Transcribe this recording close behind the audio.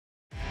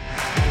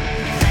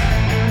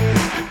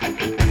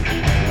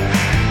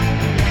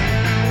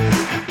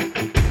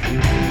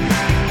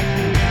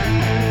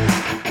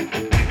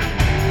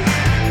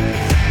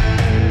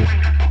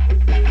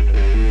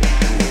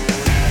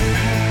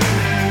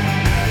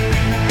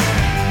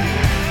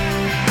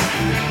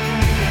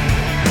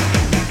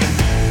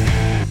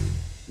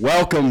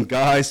Welcome,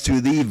 guys,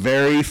 to the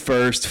very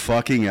first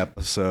fucking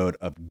episode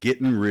of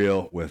Getting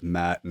Real with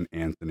Matt and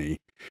Anthony.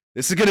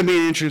 This is going to be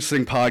an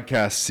interesting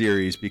podcast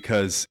series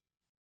because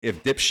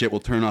if dipshit will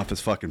turn off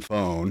his fucking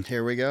phone.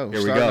 Here we go.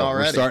 Here we go.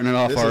 We're starting it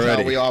off already. This is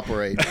how we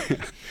operate.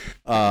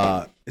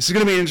 This is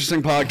going to be an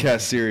interesting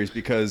podcast series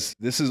because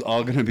this is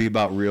all going to be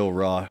about real,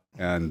 raw,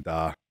 and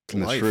the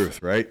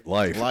truth, right?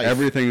 Life.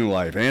 Everything in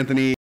life.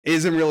 Anthony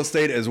is in real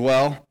estate as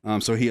well,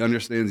 so he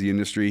understands the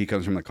industry. He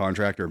comes from the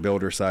contractor,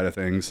 builder side of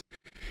things.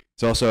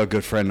 He's also a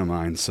good friend of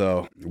mine,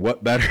 so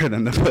what better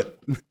than to put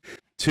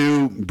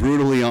two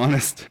brutally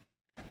honest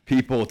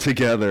people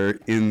together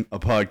in a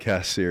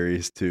podcast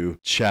series to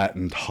chat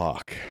and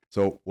talk.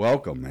 So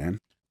welcome,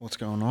 man. What's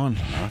going on?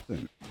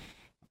 Nothing.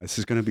 This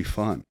is going to be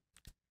fun.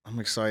 I'm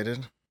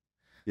excited.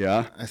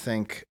 Yeah? I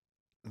think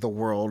the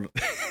world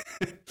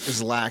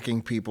is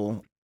lacking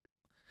people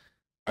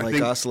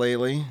like us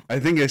lately. I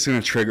think it's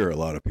going to trigger a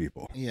lot of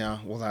people. Yeah,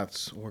 well,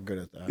 we're good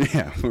at that.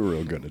 Yeah, we're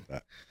real good at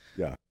that.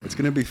 Yeah, it's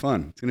going to be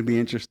fun. It's going to be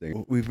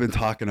interesting. We've been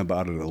talking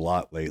about it a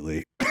lot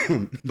lately,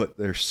 but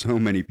there's so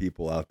many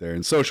people out there,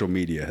 and social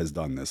media has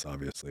done this,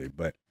 obviously,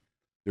 but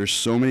there's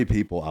so many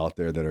people out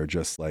there that are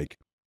just like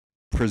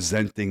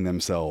presenting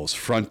themselves,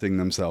 fronting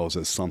themselves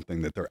as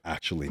something that they're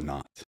actually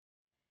not.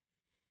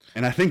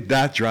 And I think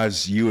that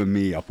drives you and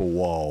me up a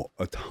wall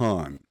a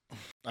ton.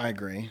 I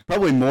agree.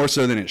 Probably more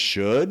so than it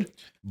should,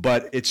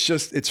 but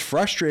it's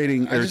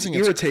frustrating or it's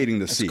irritating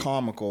to see. It's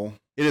comical.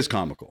 It is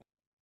comical.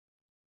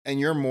 And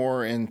you're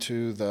more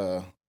into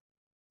the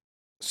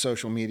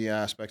social media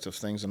aspect of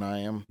things than I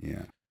am.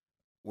 Yeah.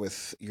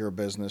 With your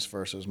business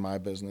versus my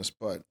business,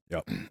 but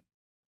yep.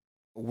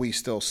 We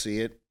still see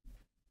it.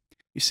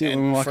 You see it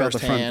when we walk out the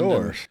front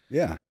doors.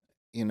 Yeah.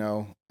 You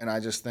know, and I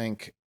just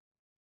think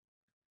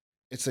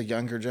it's a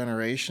younger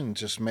generation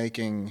just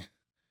making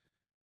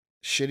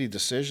shitty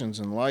decisions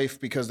in life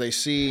because they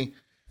see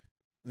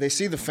the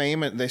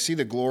fame and they see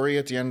the glory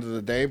at the end of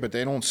the day, but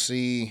they don't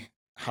see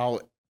how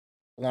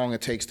long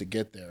it takes to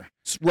get there.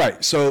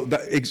 Right. So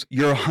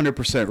you're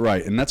 100%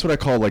 right. And that's what I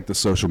call like the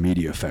social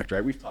media effect,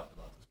 right? We've talked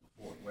about this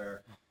before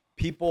where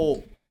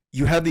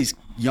you have this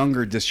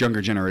younger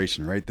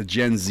generation, right? The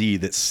Gen Z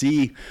that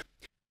see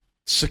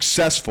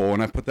successful,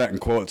 and I put that in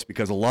quotes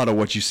because a lot of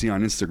what you see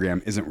on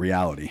Instagram isn't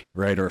reality,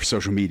 right? Or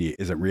social media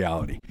isn't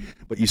reality.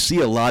 But you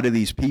see a lot of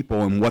these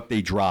people and what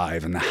they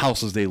drive and the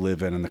houses they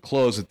live in and the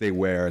clothes that they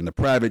wear and the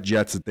private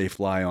jets that they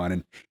fly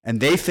on. And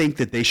they think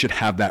that they should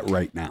have that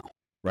right now,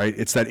 right?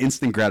 It's that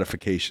instant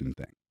gratification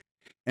thing.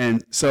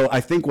 And so I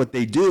think what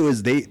they do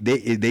is they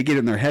get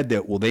in their head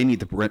that, well, they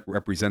need to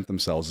represent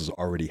themselves as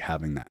already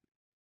having that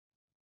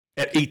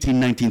at 18,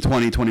 19,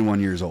 20, 21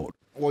 years old.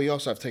 Well, you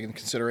also have to take into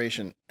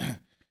consideration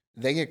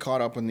they get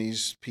caught up in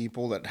these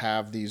people that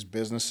have these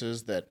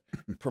businesses that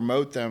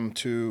promote them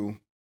to,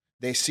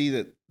 they see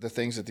that the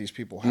things that these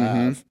people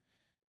have,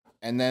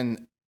 and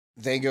then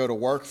they go to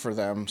work for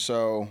them.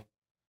 So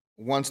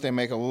once they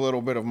make a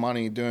little bit of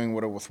money doing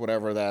with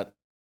whatever that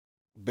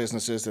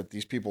business is that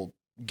these people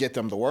get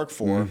them to work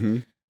for,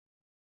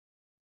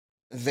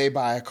 they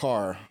buy a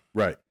car.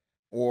 Right.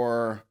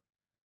 Or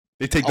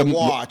they take a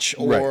watch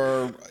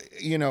or,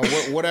 you know,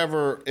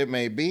 whatever it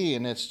may be.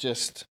 And it's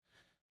just,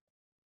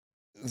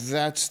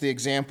 that's the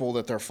example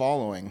that they're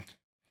following.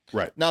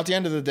 Right. Now, at the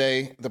end of the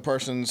day,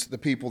 the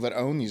people that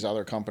own these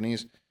other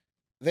companies,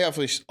 they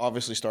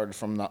obviously started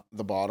from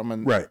the bottom.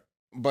 And right.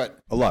 But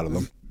a lot of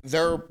them,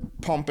 they're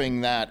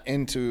pumping that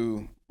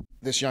into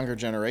this younger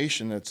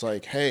generation. It's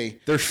like, hey,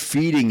 they're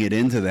feeding it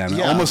into them,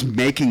 almost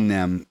making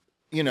them,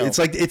 you know, it's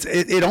like,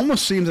 it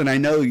almost seems, and I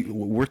know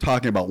we're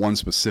talking about one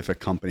specific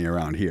company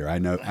around here. I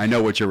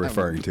know what you're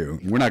referring to.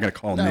 We're not going to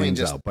call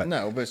names out, but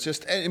it's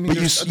just, I mean,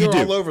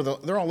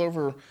 they're all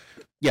over.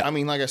 Yeah. I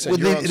mean, like I said,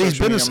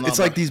 it's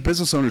like these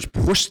business owners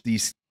push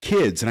these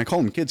kids, and I call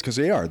them kids because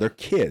they're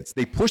kids.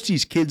 They push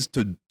these kids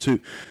to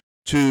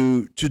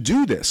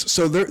do this.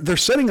 So they're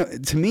setting,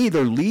 to me,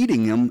 they're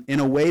leading them in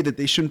a way that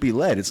they shouldn't be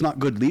led. It's not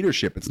good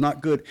leadership. It's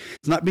not good.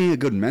 It's not being a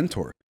good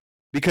mentor.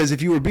 Because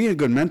if you were being a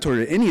good mentor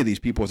to any of these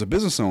people as a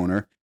business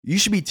owner, you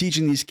should be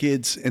teaching these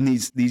kids and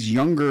these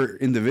younger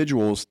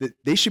individuals that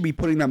they should be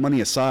putting that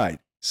money aside,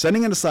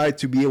 setting it aside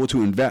to be able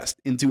to invest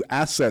into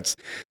assets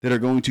that are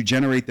going to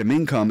generate them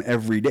income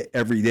every day,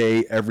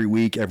 every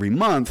week, every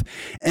month.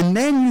 And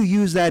then you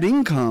use that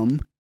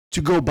income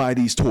to go buy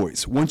these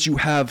toys once you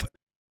have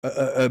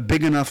a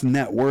big enough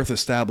net worth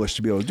established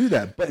to be able to do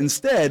that. But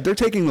instead, they're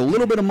taking a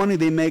little bit of money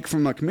they make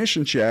from a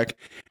commission check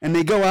and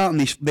they go out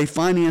and they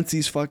finance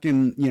these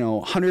fucking,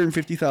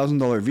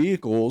 $150,000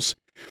 vehicles,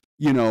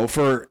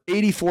 for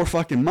 84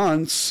 fucking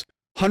months,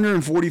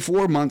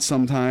 144 months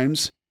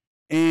sometimes.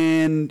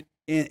 And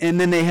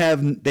then they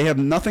have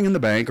nothing in the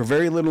bank or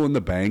very little in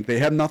the bank. They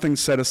have nothing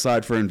set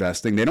aside for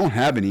investing. They don't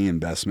have any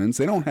investments.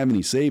 They don't have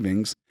any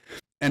savings.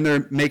 And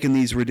they're making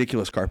these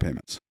ridiculous car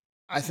payments.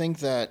 I think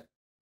that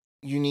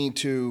you need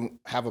to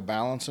have a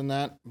balance in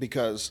that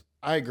because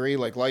I agree,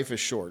 like life is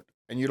short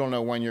and you don't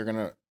know when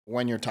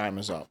your time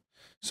is up.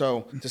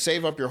 So to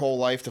save up your whole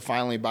life to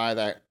finally buy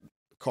that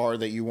car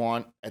that you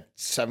want at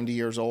 70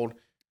 years old,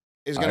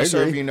 is going to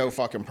serve you no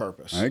fucking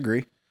purpose. I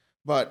agree.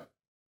 But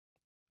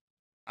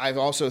I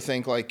also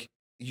think like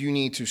you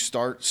need to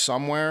start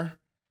somewhere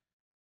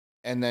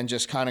and then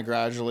just kind of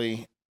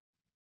gradually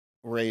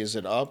raise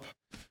it up.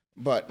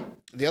 But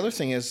the other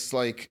thing is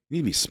like you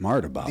need to be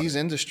smart about these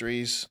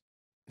industries,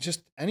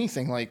 just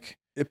anything like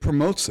it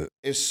promotes it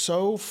is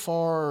so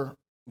far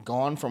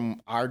gone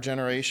from our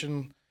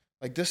generation.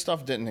 Like this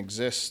stuff didn't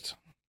exist.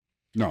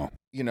 No.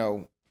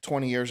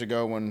 20 years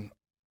ago when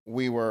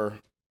we were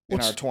in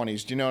our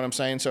 20s. Do you know what I'm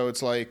saying? So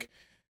it's like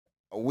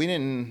we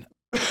didn't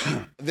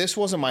this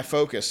wasn't my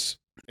focus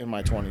in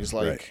my 20s.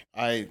 Like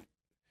right.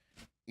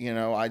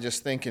 I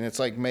just think, and it's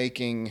like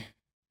making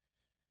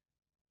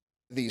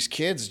these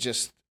kids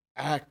just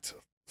act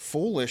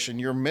foolish, and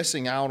you're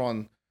missing out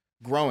on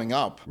growing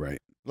up. Right.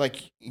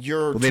 Like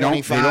you're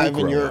 25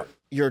 and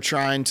you're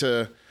trying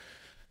to,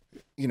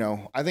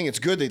 I think it's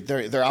good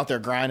that they're out there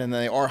grinding and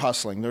they are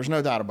hustling. There's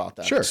no doubt about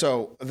that. Sure.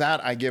 So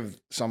that I give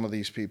some of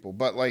these people,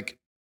 but like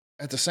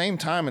at the same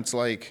time, it's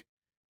like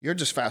you're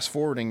just fast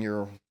forwarding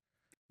your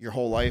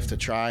whole life to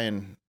try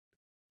and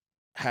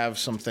have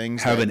some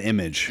things. Have an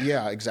image.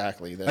 Yeah,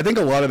 exactly. I think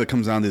a lot of it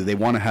comes down to they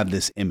want to have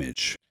this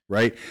image,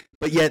 right?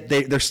 But yet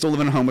they're still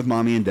living at home with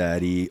mommy and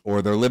daddy,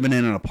 or they're living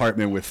in an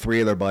apartment with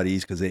 3 of their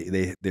buddies because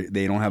they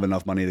don't have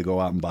enough money to go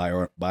out and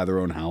buy their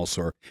own house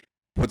or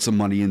put some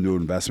money into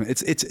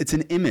investment. It's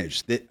an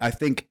image that I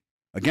think,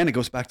 again, it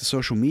goes back to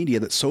social media,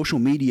 that social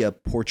media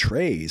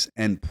portrays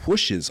and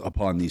pushes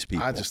upon these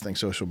people. I just think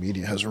social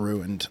media has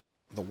ruined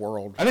the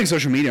world. I think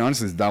social media,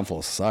 honestly, is the downfall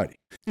of society.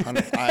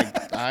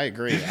 I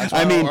agree.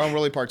 I don't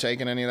really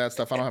partake in any of that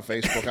stuff. I don't have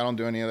Facebook. I don't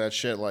do any of that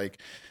shit. Like,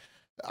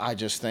 I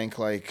just think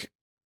like,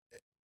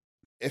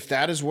 if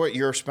that is what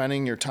you're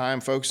spending your time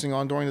focusing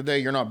on during the day,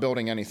 you're not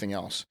building anything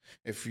else.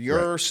 If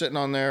you're sitting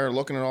on there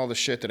looking at all the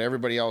shit that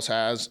everybody else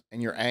has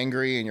and you're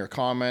angry and you're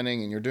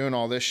commenting and you're doing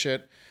all this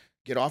shit,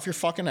 get off your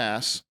fucking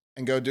ass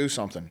and go do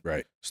something.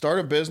 Right. Start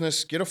a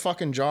business, get a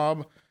fucking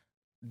job.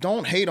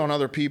 Don't hate on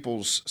other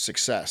people's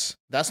success.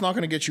 That's not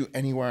going to get you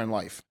anywhere in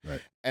life.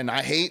 Right. And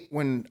I hate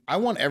when I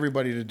want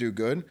everybody to do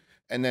good.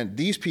 And then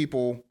these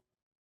people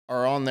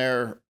are on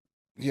there,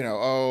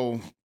 oh,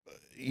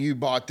 you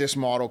bought this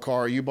model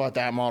car, you bought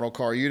that model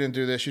car, you didn't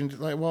do this. You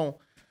didn't, like, well,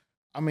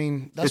 I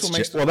mean, that's what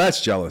makes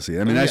that's jealousy.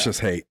 I mean, that's just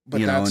hate.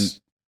 But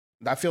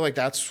I feel like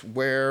that's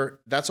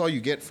all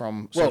you get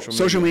from social media.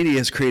 Social media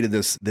has created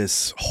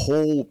this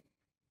whole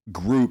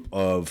group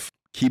of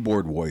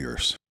keyboard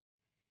warriors,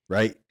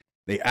 right?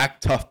 They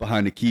act tough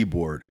behind a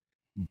keyboard,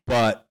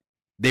 but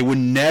they would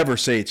never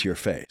say it to your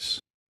face.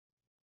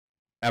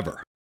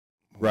 Ever.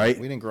 Right?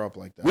 We didn't grow up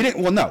like that.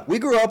 We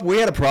grew up, we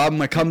had a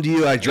problem. I come to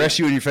you, I dress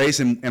you in your face,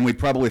 and we'd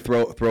probably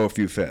throw a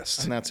few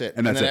fists. And that's it.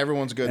 And then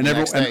everyone's good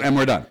and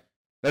we're done.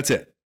 That's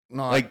it.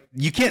 No, like,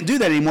 you can't do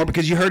that anymore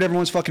because you hurt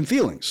everyone's fucking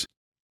feelings.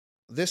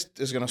 This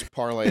is going to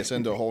parlay us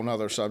into a whole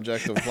nother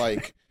subject of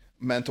like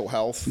mental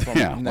health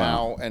from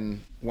now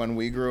and when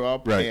we grew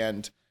up. Right.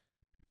 And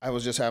I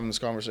was just having this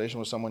conversation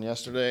with someone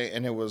yesterday,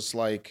 and it was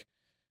like,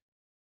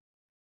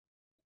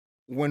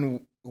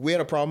 when we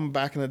had a problem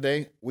back in the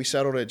day, we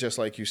settled it just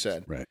like you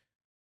said. Right.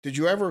 Did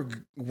you ever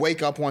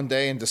wake up one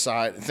day and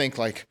think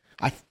like,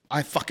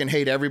 I fucking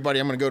hate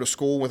everybody, I'm going to go to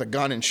school with a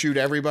gun and shoot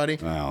everybody?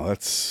 Wow,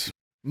 that's...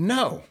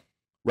 No.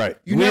 Right.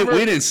 We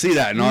didn't see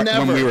that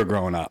when we were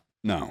growing up.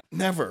 No.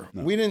 Never.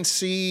 No. We didn't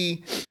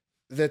see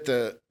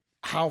that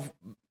how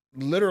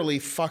literally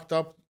fucked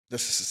up the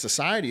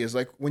society is.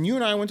 Like, when you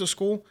and I went to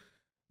school,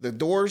 the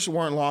doors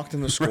weren't locked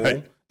in the school.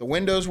 Right. The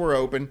windows were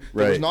open.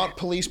 There was not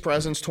police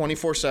presence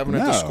 24/7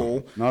 at the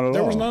school. Not at all.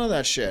 There was none of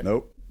that shit.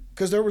 Nope.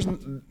 Because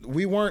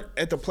we weren't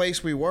at the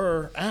place we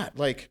were at.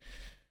 Like,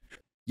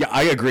 yeah,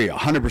 I agree.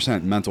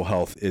 100%. Mental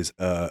health is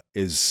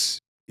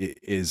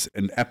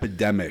an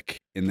epidemic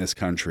in this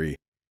country.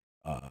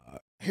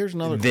 Here's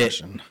another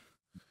question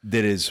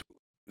that is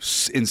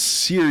in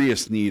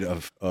serious need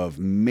of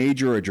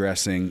major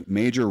addressing,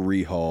 major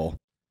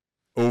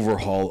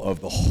overhaul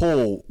of the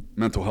whole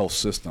mental health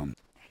system.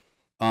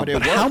 But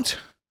it worked.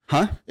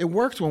 It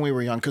worked when we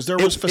were young because there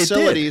was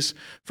facilities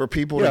for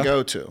people to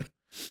go to.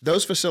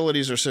 Those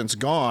facilities are since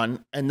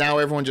gone, and now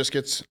everyone just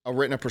gets a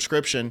written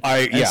prescription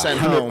and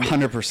sent home.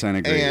 100%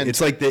 agree. And it's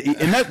like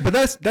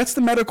that's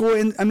the medical.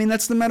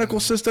 That's the medical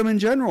system in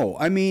general.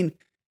 I mean,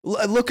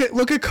 look at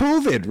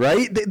COVID,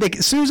 right?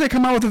 As soon as they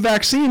come out with the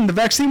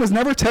vaccine was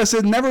never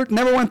tested, never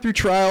went through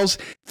trials,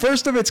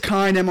 first of its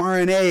kind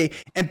mRNA,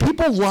 and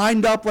people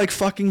lined up like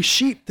fucking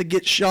sheep to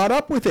get shot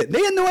up with it.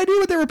 They had no idea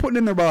what they were putting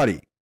in their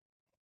body.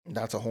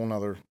 That's a whole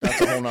nother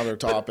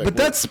topic. But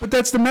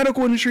that's the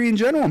medical industry in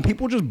general, and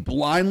people just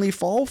blindly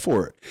fall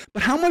for it.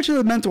 But how much of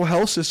the mental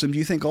health system do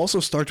you think also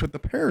starts with the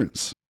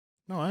parents?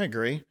 No, I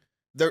agree.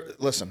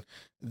 Listen,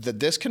 the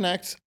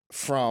disconnect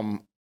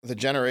from the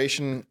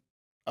generation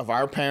of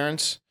our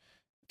parents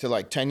to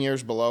like 10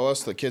 years below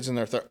us, the kids in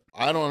their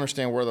I don't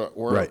understand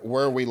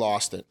where we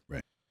lost it.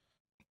 Right.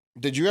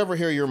 Did you ever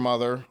hear your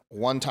mother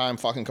one time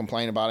fucking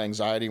complain about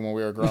anxiety when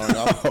we were growing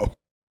up?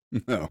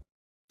 No.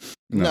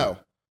 No.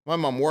 My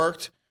mom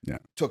worked. Yeah.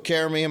 Took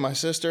care of me and my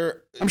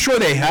sister. I'm sure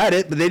they had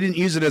it, but they didn't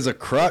use it as a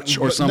crutch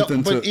or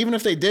something. But even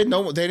if they did,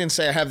 no, they didn't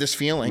say I have this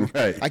feeling.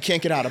 Right. I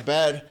can't get out of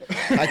bed.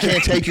 I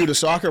can't take you to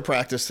soccer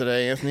practice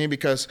today, Anthony,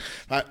 because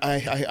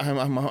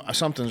I'm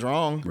something's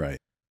wrong. Right.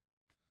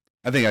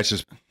 I think that's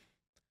just,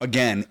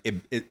 again,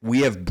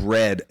 we have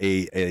bred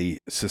a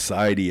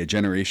society, a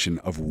generation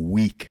of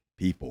weak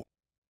people.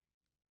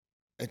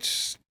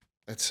 It's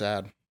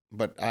sad,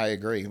 but I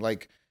agree.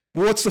 Like,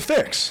 well, what's the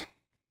fix?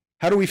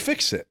 How do we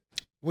fix it?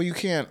 Well, you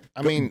can't.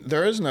 I mean,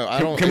 there is no.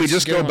 Can we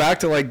just go back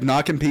to like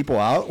knocking people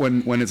out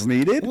when it's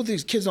needed? Well,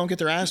 these kids don't get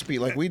their ass beat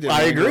like we did.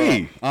 I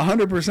agree,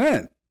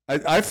 100%.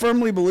 I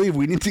firmly believe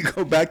we need to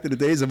go back to the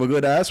days of a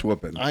good ass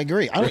whooping. I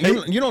agree.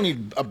 You don't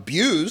need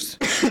abused,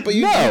 but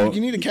you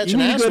need to catch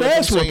an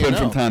ass whooping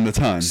from time to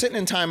time. Sitting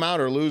in timeout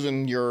or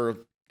losing your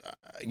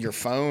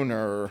phone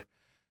or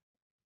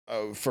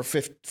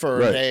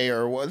for a day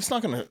or what? It's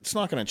not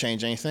gonna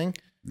change anything.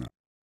 No.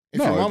 If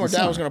your mom or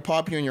dad was gonna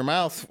pop you in your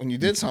mouth when you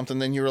did something,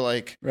 then you were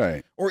like,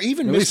 right, or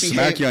even at least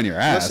smack you on your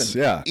ass.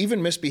 Listen, yeah,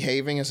 even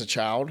misbehaving as a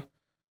child,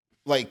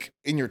 like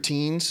in your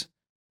teens,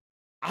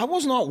 I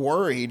was not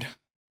worried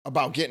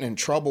about getting in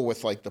trouble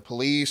with like the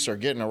police or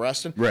getting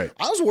arrested. Right.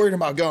 I was worried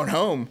about going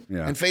home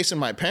and facing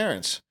my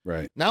parents.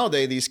 Right.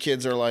 Nowadays, these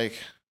kids are like,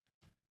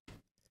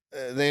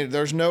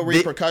 there's no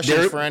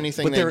repercussions for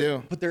anything they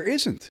do. But there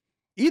isn't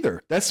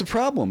either. That's the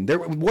problem.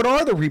 What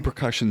are the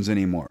repercussions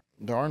anymore?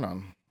 There are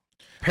none.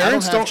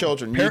 Parents don't have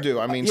children. You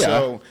do. I mean,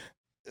 so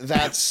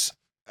that's.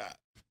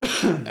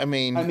 I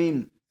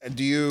mean,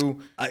 do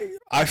you?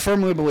 I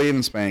firmly believe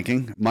in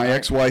spanking. My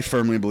ex-wife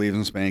firmly believes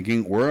in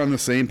spanking. We're on the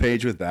same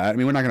page with that. I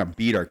mean, we're not going to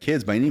beat our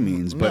kids by any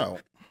means, but no.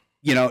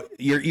 You know,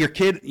 your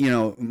kid. You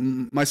know,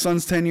 my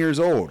son's 10 years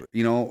old.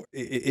 You know,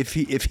 if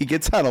he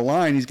gets out of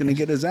line, he's going to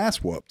get his ass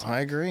whooped. I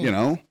agree. You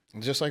know,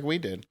 just like we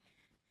did.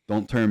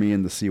 Don't turn me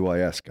into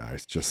CYS,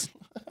 guys. Just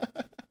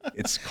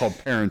it's called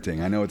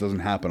parenting. I know it doesn't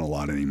happen a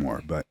lot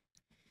anymore, but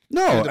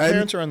no, the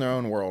parents are in their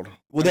own world.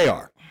 Well, they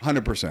are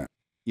 100%.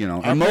 You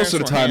know, and most of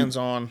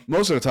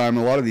the time,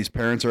 a lot of these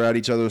parents are at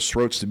each other's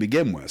throats to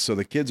begin with. So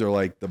the kids are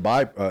like the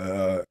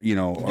are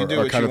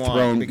kind of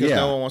thrown because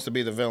no one wants to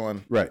be the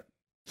villain. Right.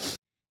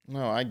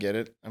 No, I get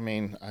it. I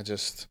mean,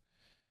 it's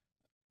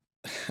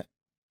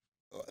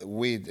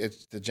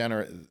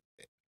degenerate.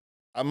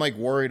 I'm like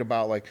worried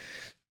about like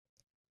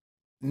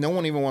no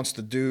one wants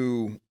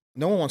to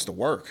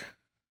work.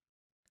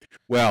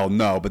 Well,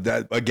 no, but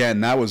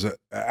that was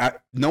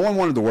no one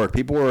wanted to work.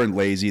 People were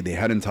lazy. They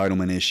had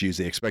entitlement issues.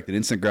 They expected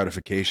instant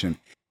gratification.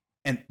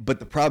 But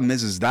the problem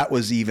is that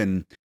was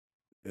even,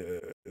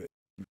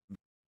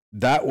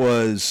 that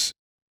was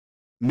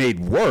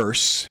made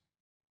worse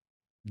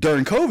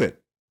during COVID.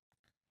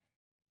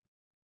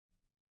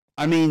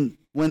 I mean,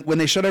 when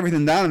they shut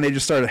everything down and they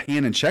just started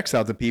handing checks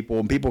out to people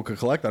and people could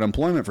collect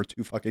unemployment for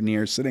 2 fucking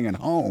years sitting at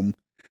home.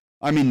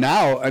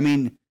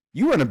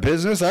 You run a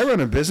business, I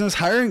run a business,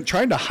 trying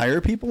to hire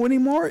people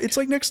anymore, it's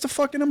like next to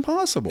fucking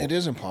impossible. It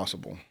is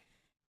impossible.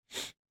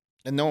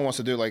 And no one wants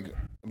to do like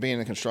being in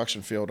the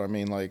construction field. I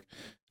mean, like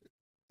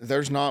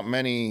there's not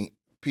many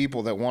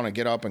people that want to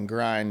get up and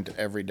grind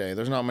every day.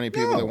 There's not many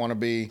people that want to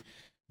be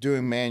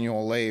doing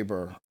manual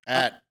labor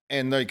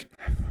and like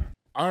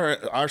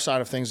our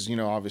side of things, you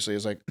know, obviously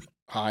is like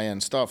high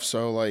end stuff.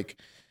 So like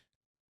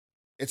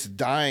it's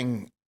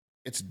dying.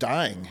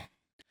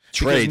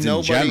 Trades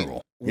in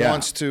general.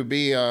 Wants to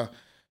be a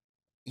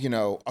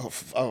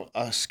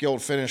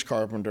skilled finish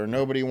carpenter.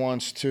 Nobody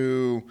wants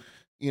to,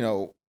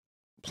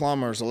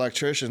 plumbers,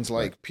 electricians,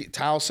 like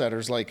tile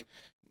setters. Like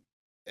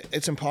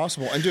it's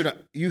impossible. And dude,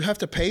 you have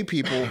to pay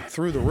people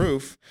through the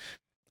roof,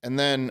 and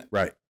then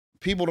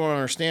people don't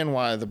understand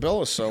why the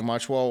bill is so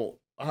much. Well,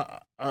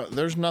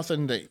 there's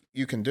nothing that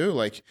you can do.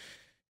 Like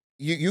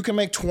you can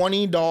make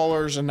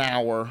 $20 an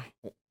hour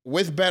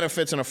with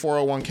benefits and a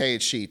 401k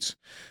at Sheets.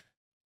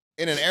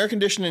 In an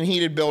air-conditioned and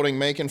heated building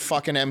making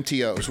fucking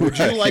MTOs. Would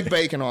you like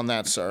bacon on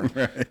that, sir?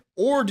 Right.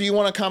 Or do you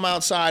want to come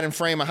outside and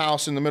frame a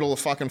house in the middle of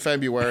fucking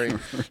February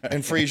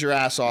and freeze your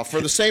ass off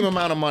for the same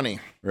amount of money?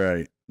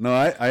 Right. No,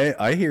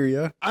 I hear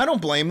you. I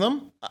don't blame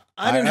them.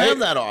 I didn't have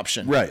that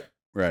option. Right.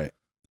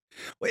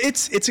 Well,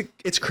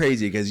 it's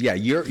crazy because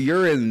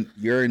you're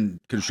in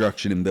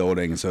construction and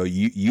building, so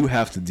you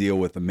have to deal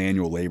with the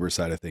manual labor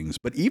side of things.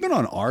 But even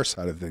on our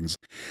side of things,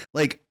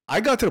 like I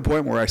got to the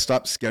point where I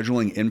stopped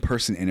scheduling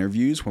in-person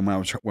interviews when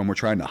we're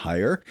trying to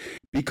hire,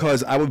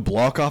 because I would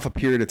block off a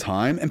period of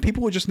time and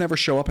people would just never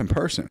show up in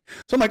person.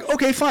 So I'm like,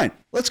 okay, fine,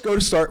 we'll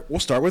start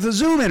with a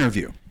Zoom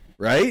interview,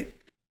 right?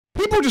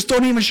 People just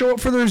don't even show up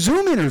for their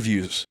Zoom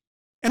interviews.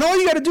 And all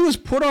you got to do is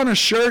put on a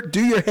shirt,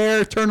 do your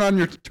hair, turn on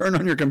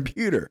your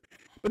computer.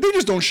 But they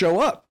just don't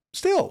show up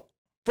still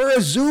for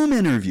a Zoom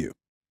interview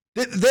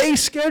that they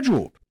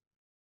scheduled.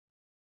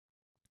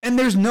 And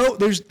there's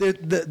not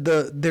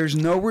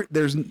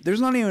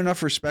even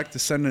enough respect to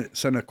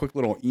send a quick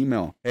little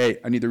email. Hey,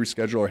 I need to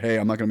reschedule, or hey,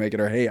 I'm not going to make it,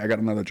 or hey, I got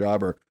another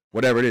job, or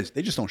whatever it is.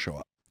 They just don't show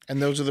up.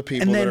 And those are the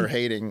people that are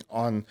hating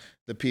on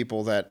the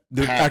people that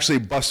actually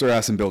bust their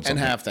ass and build something.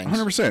 And have things.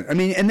 100%. I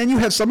mean, and then you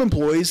have some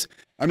employees,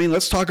 I mean,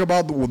 let's talk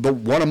about the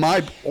one of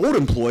my old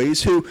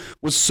employees who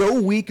was so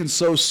weak and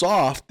so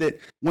soft that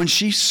when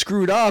she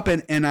screwed up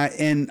and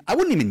I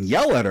wouldn't even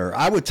yell at her.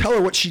 I would tell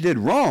her what she did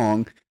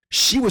wrong.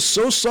 She was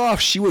so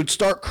soft, she would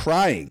start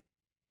crying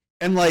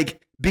and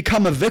like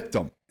become a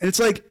victim. And it's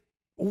like,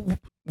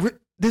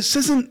 this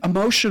isn't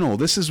emotional.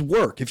 This is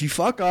work. If you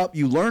fuck up,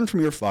 you learn from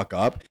your fuck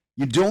up.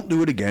 You don't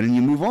do it again and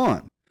you move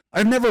on.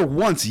 I've never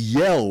once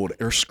yelled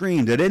or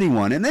screamed at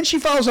anyone. And then she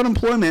files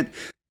unemployment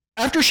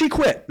after she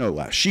quit, no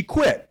less. She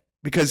quit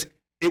because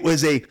it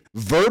was a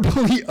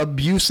verbally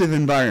abusive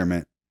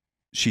environment,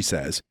 she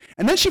says.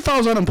 And then she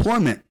files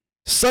unemployment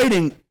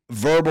citing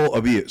verbal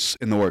abuse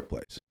in the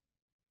workplace.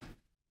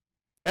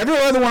 Every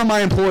other one of my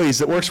employees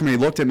that works for me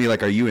looked at me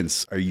like, are you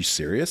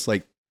serious?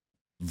 Like,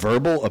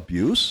 verbal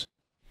abuse?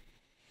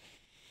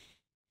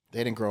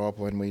 They didn't grow up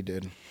when we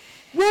did.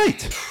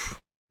 Right.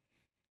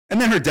 And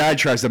then her dad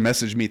tries to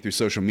message me through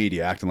social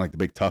media acting like the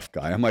big tough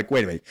guy. I'm like,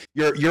 wait a minute.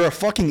 You're a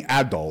fucking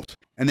adult.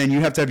 And then you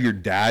have to have your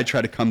dad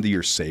try to come to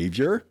your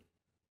savior?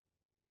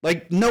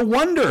 Like, no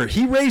wonder.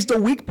 He raised a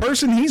weak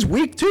person. He's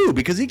weak too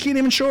because he can't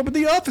even show up at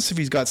the office if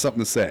he's got something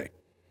to say.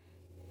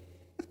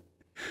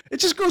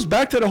 It just goes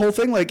back to the whole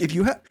thing. Like, if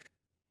you have...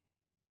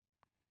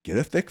 Get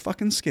a thick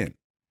fucking skin.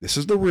 This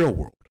is the real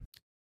world.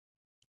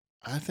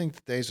 I think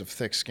the days of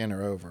thick skin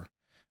are over.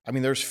 I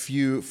mean, there's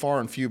far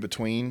and few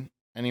between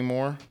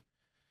anymore.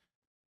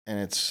 And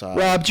it's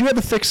Rob, do you have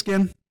a thick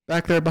skin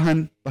back there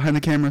behind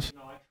the cameras?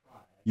 No, I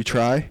try. You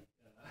try?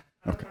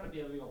 I'm trying to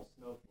be a little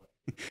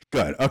snowflake.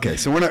 Good. Okay,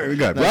 so we're not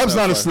good. No Rob's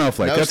not a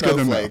snowflake. snowflake.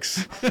 No That's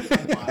snowflakes. good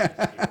to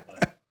know.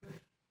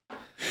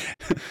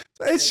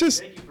 It's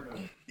just Thank you for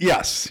knowing.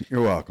 yes,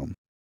 you're welcome.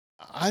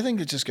 I think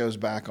it just goes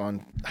back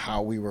on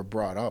how we were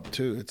brought up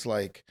too. It's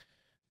like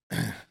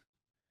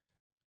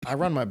I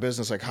run my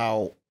business like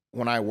how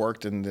when I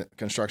worked in the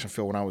construction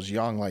field when I was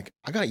young, like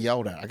I got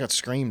yelled at, I got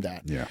screamed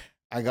at. Yeah.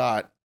 I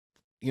got,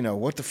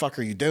 what the fuck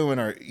are you doing?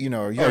 Or,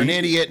 you're an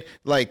idiot.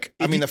 Like,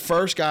 I mean, the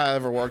first guy I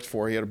ever worked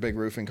for, he had a big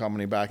roofing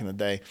company back in the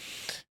day.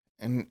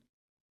 And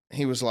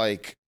he was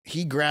like,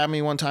 he grabbed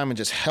me one time and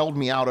just held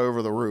me out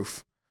over the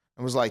roof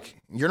and was like,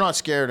 you're not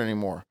scared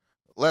anymore.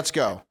 Let's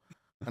go.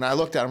 And I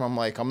looked at him, I'm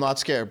like, I'm not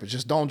scared, but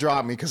just don't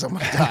drop me because I'm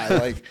going to die.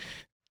 Like,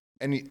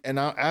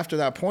 after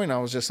that point, I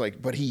was just like,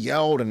 but he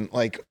yelled and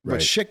like, but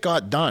Right. shit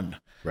got done.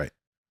 Right.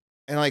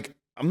 And like,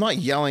 I'm not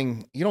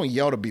yelling. You don't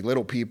yell to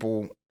belittle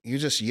people. You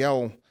just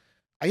yell.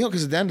 I yell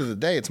because at the end of the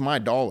day, it's my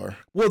dollar.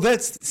 Well,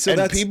 that's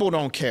people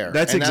don't care.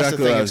 That's and exactly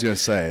the what thing I was going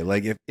to say.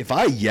 Like, if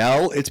I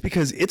yell, it's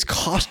because it's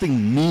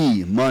costing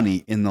me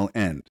money in the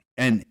end.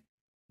 And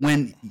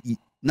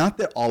not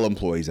that all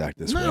employees act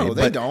this way. No,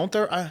 they don't.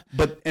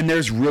 And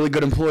there's really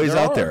good employees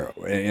out There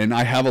there, and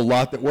I have a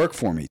lot that work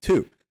for me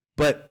too.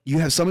 But you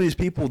have some of these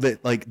people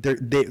that like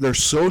they're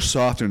so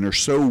soft and they're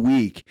so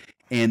weak,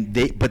 and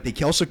they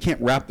also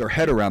can't wrap their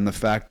head around the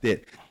fact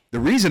that the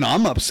reason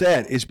I'm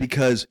upset is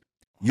because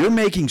you're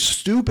making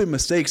stupid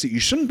mistakes that you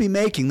shouldn't be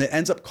making that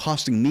ends up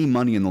costing me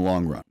money in the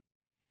long run,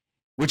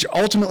 which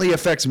ultimately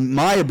affects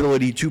my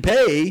ability to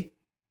pay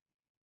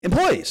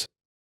employees.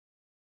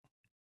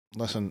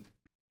 Listen,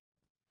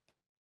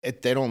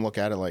 they don't look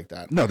at it like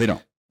that. No, they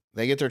don't.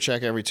 They get their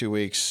check every 2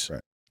 weeks,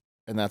 Right.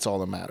 And that's all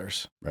that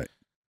matters. Right.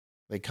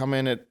 They come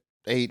in at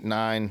 8,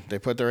 9, they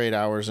put their 8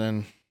 hours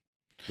in,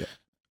 Yeah.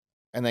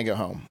 and they go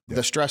home. Yeah.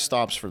 The stress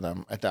stops for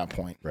them at that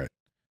point. Right.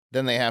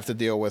 Then they have to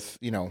deal with,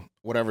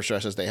 whatever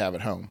stresses they have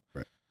at home.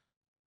 Right.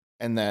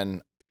 And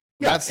then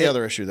Yeah, that's the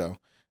other issue, though,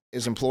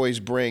 is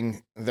employees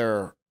bring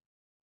their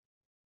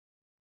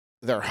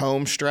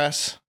home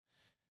stress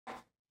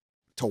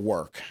to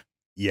work.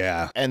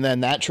 Yeah. And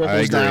then that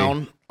trickles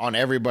down on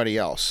everybody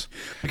else.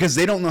 Because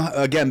they don't know,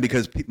 again,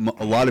 because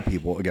a lot of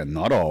people, again,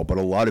 not all, but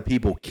a lot of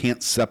people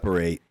can't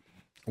separate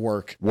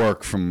Work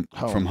from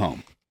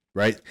home,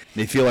 right?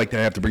 They feel like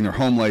they have to bring their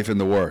home life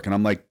into work. And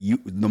I'm like,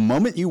 the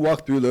moment you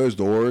walk through those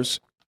doors,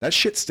 that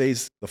shit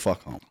stays the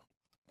fuck home.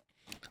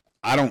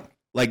 I don't,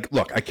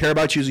 look, I care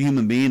about you as a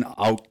human being.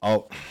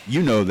 I'll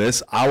you know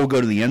this. I will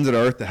go to the ends of the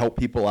earth to help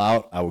people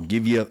out. I'll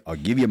give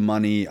you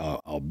money.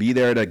 I'll be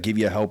there to give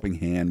you a helping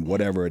hand,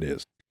 whatever it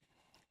is.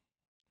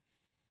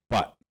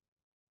 But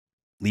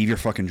leave your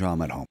fucking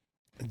drama at home.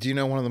 Do you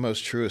know one of the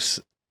most truest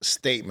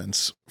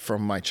statements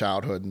from my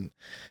childhood?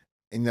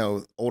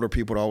 And older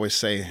people would always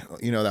say,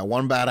 that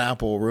one bad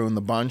apple will ruin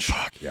the bunch.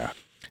 Fuck yeah.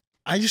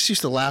 I just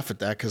used to laugh at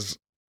that because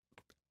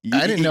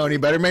I didn't know any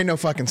better. It made no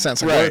fucking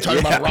sense. Like, we were Right, talking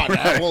about rotten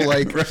apple.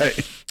 Like,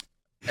 right.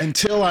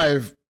 until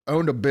I've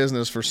owned a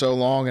business for so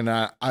long and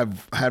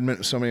I've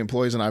had so many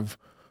employees and I've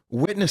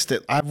witnessed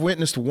it. I've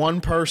witnessed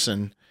one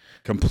person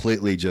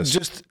Completely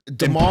just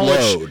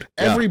demolish implode.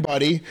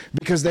 everybody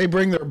because they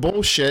bring their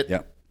bullshit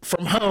Yep.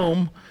 from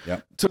home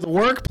Yep. to the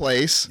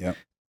workplace. Yep.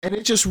 And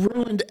it just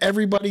ruined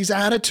everybody's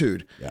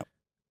attitude. Yeah.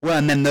 Well,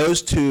 and then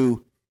those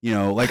two,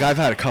 like I've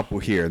had a couple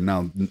here.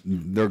 Now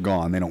they're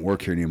gone. They don't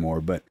work here anymore.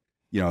 But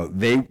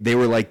they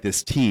were like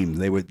this team.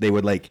 They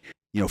would like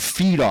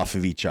feed off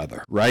of each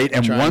other, right?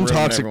 And Try and one ruin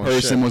toxic everyone's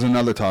person shit. was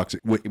another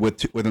toxic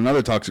with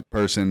another toxic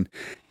person,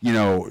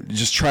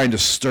 just trying to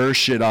stir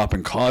shit up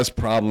and cause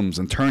problems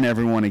and turn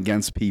everyone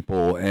against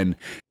people, and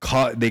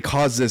they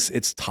cause this.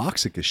 It's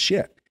toxic as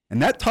shit,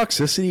 and that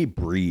toxicity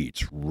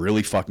breeds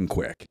really fucking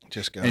quick.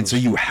 Just goes. And so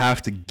you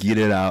have to get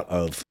it out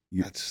of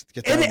you.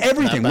 Get And that-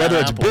 everything, that bad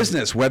whether it's apple.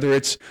 business, whether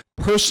it's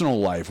personal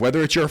life,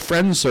 whether it's your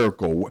friend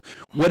circle,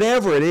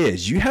 whatever it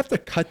is, you have to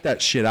cut that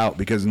shit out,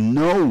 because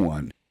no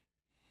one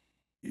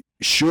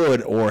should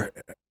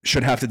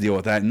have to deal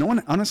with that. No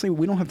one, honestly,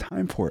 we don't have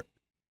time for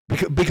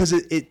it, because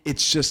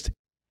it's just,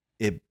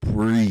 it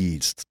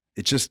breeds.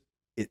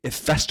 It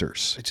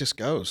festers, It just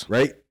goes.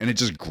 right? And it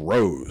just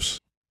grows.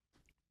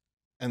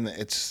 And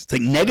it's It's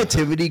like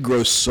negativity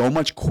grows so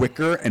much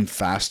quicker and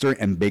faster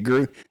and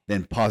bigger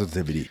than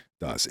positivity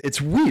does.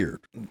 It's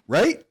weird,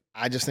 right?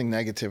 I just think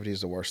negativity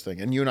is the worst thing.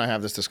 And you and I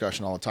have this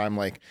discussion all the time.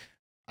 Like,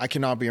 I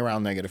cannot be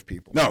around negative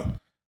people. No.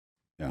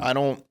 Yeah. I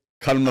don't.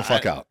 Cut them the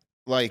fuck out.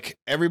 Like,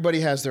 everybody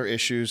has their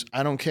issues.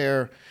 I don't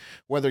care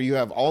whether you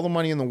have all the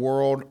money in the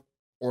world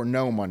or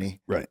no money.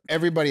 Right.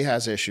 Everybody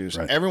has issues.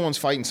 Right. Everyone's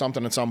fighting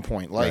something at some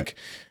point. Like, Right.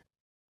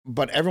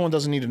 but everyone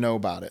doesn't need to know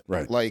about it.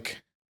 Right.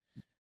 Like,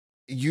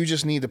 you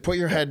just need to put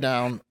your head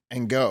down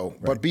and go,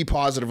 but Right. be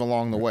positive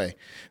along the way.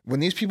 When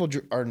these people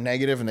are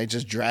negative and they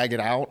just drag it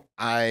out,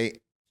 I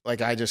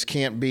just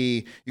can't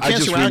be. You I can't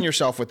just surround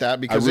yourself with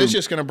that, because I it's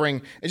just going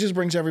to it just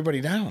brings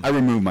everybody down. I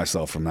remove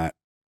myself from that.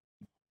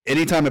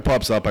 Anytime it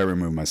pops up, I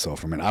remove myself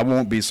from it. I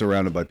won't be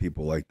surrounded by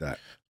people like that.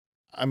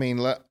 I mean,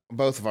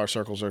 both of our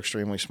circles are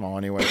extremely small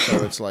anyway,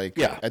 so it's like,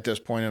 Yeah. at this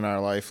point in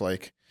our life,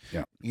 like,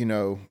 Yeah. you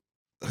know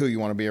who you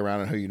want to be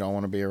around and who you don't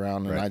want to be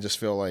around, and Right. I just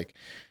feel like,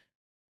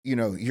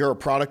 you're a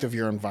product of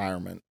your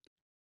environment.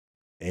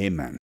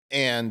 Amen.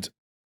 And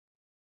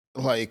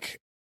like,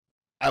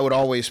 I would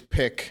always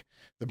pick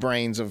the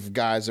brains of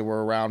guys that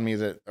were around me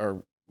that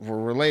were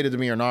related to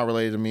me or not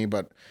related to me,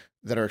 but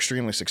that are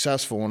extremely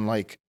successful. And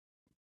like,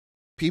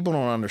 people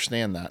don't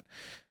understand that.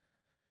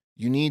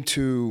 You need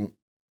to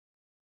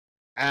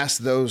ask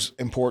those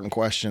important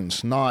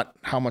questions, not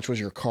how much was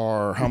your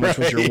car, how much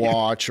was your Right.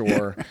 watch,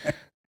 or,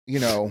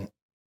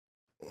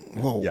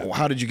 well, Yeah.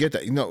 how did you get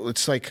that?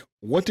 It's like,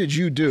 what did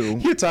you do?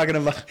 You're talking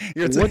about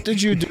What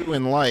did you do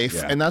in life?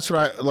 Yeah. And that's what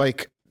I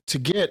like to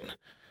get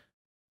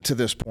to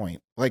this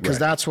point. Like, because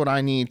Right. that's what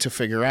I need to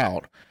figure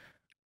out.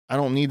 I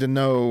don't need to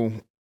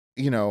know,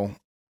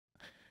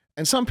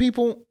 and some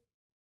people,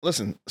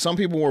 listen, some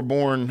people were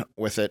born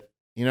with it.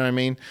 You know what I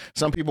mean?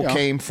 Some people Yeah.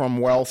 came from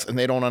wealth and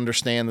they don't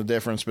understand the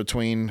difference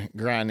between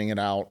grinding it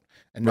out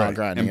and not Right.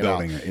 grinding And it out.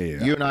 building it.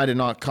 Yeah. You and I did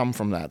not come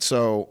from that.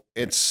 So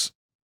it's,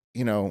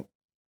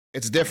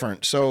 it's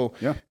different. So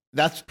Yeah.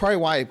 that's probably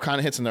why it kind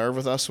of hits a nerve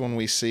with us when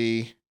we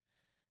see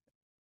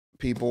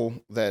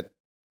people that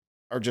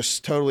are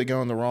just totally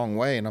going the wrong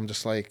way. And I'm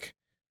just like,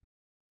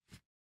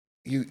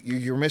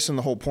 you're missing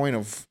the whole point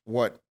of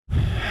what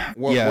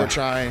Yeah.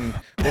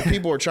 what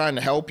people are trying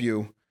to help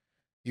you.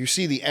 You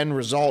see the end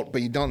result,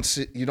 but you don't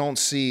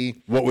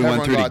see What we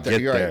went everyone through to got there.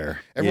 get You're right.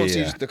 there. Everyone Yeah,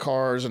 sees the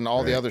cars and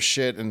all the Right. other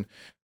shit, and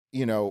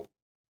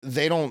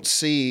they don't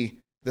see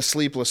the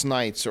sleepless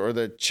nights or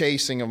the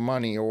chasing of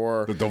money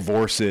or the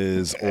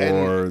divorces and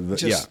or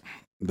just-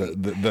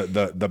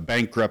 the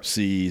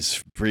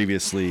bankruptcies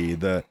previously,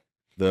 the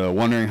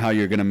wondering how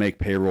you're going to make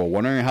payroll,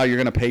 wondering how you're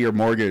going to pay your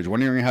mortgage,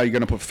 wondering how you're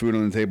going to put food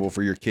on the table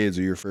for your kids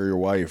or for your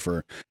wife,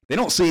 or they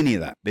don't see any of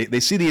that. They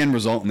see the end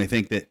result and they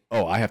think that,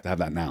 oh, I have to have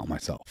that now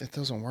myself. It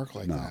doesn't work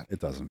like No, that. it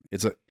doesn't.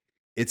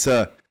 It's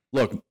a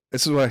look,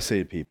 this is what I say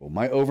to people.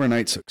 My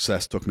overnight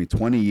success took me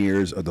 20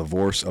 years, a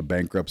divorce, a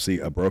bankruptcy,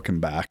 a broken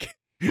back,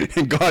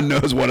 and God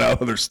knows what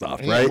other stuff,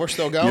 Yeah, right? we're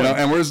still going.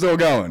 And we're still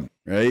going,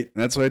 right? And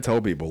that's what I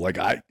tell people. Like,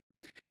 I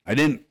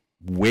didn't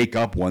wake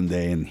up one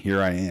day and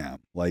here I am.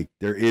 Like,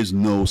 there is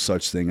no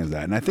such thing as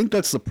that. And I think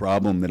that's the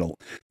problem that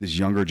this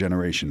younger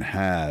generation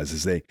has,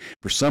 is they,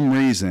 for some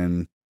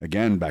reason,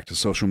 again, back to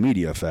social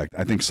media effect,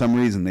 I think some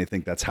reason they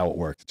think that's how it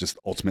works. It just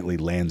ultimately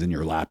lands in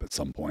your lap at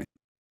some point.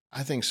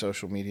 I think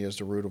social media is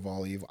the root of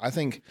all evil. I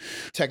think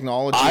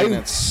technology in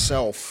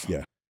itself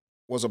Yeah.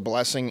 was a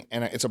blessing,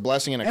 and it's a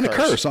blessing and a And curse.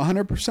 a curse,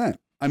 100%.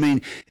 I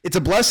mean, it's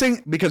a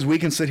blessing because we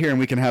can sit here and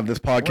we can have this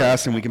podcast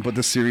Right. and we can put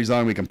this series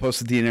on, we can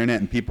post it to the internet,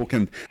 and people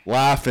can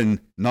laugh and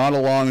nod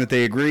along that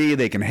they agree,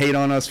 they can hate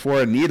on us for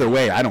it, and either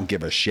way, I don't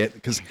give a shit,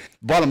 because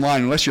bottom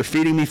line, unless you're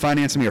feeding me,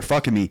 financing me, or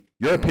fucking me,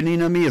 your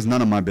opinion on me is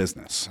none of my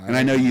business. And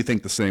I know you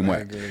think the same I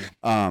way.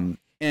 agree.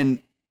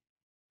 And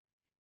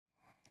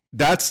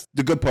that's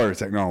the good part of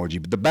technology.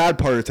 But the bad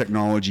part of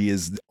technology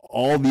is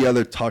all the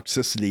other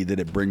toxicity that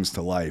it brings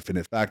to life. And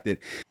the fact that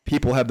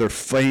people have their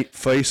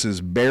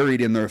faces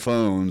buried in their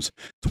phones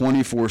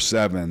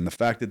 24/7. The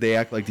fact that they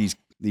act like these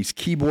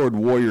keyboard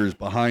warriors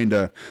behind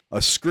a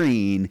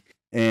screen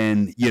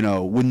and,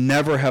 would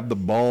never have the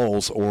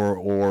balls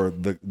or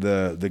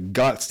the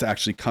guts to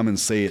actually come and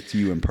say it to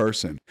you in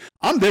person.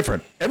 I'm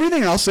different.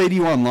 Everything I'll say to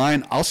you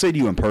online, I'll say to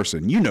you in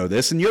person. You know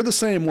this, and you're the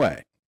same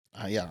way.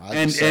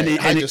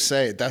 I just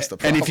say it. That's the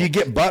problem. And if you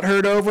get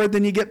butthurt over it,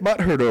 then you get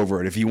butthurt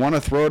over it. If you want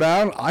to throw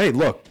down,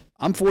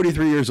 I'm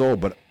 43 years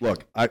old, but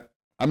look,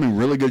 I'm in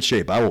really good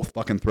shape. I will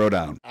fucking throw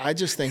down. I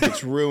just think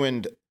it's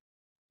ruined.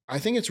 I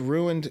think it's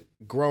ruined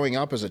growing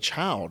up as a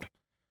child.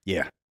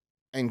 Yeah.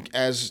 And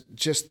as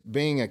just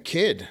being a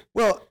kid.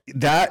 Well,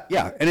 and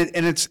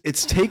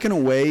it's taken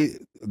away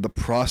the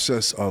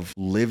process of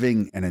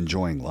living and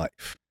enjoying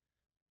life.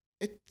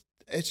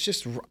 It's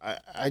just,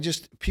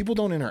 people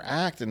don't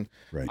interact. And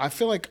right. I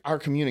feel like our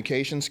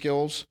communication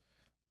skills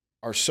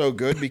are so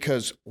good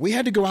because we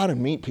had to go out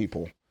and meet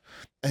people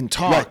and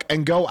talk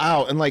and go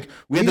out. And like,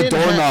 we had the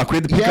door knock. We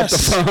had to pick up the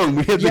phone.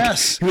 We had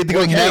to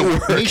go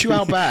network. Meet you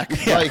out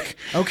back. Like,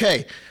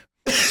 okay.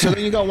 So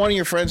then you got one of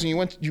your friends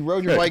and you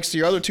rode your bikes to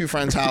your other two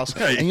friends' house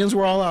and you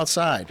were all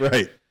outside.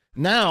 Right.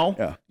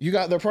 Now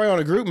they're probably on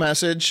a group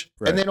message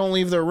and they don't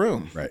leave their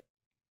room. Right.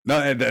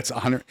 No, that's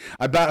 100.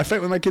 I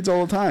fight with my kids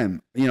all the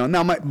time.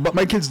 Now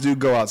my kids do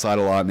go outside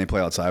a lot and they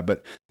play outside,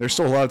 but there's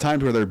still a lot of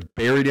times where they're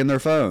buried in their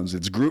phones.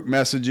 It's group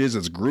messages,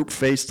 it's group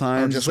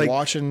FaceTime. Or just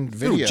watching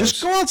videos. Dude,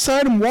 just go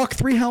outside and walk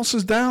 3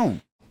 houses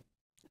down.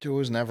 Dude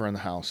was never in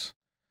the house.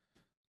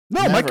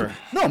 No,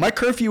 my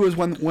curfew was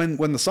when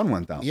the sun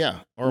went down. Yeah,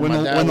 or when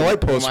the light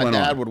post went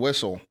on. My dad would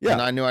whistle,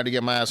 and I knew I had to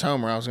get my ass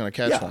home or I was going to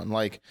catch one.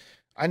 Like,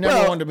 I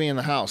never wanted to be in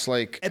the house.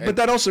 Like, but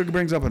that also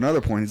brings up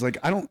another point. It's like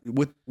I don't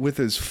with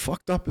as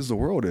fucked up as the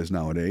world is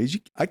nowadays.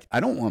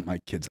 I don't want my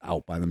kids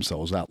out by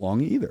themselves that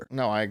long either.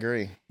 No, I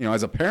agree.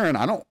 As a parent,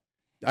 I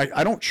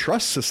don't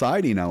trust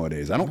society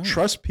nowadays. I don't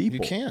trust people.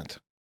 You can't,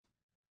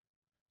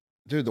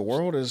 dude. The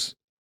world is,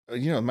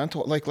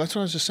 mental. Like that's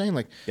what I was just saying.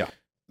 Like,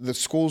 the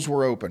schools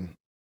were open.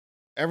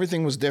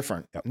 Everything was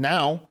different. Yep.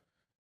 Now,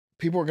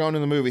 people are going to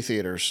the movie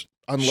theaters,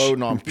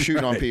 unloading on,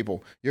 shooting on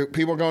people.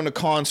 People are going to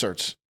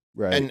concerts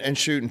and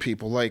shooting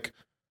people. Like,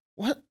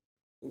 what?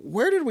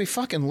 Where did we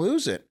fucking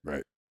lose it?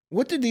 Right.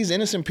 What did these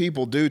innocent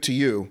people do to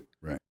you?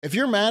 Right. If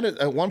you're mad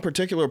at one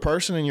particular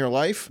person in your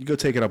life, you go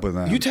take it up with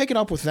them. You take it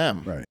up with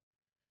them. Right.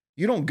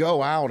 You don't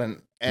go out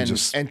and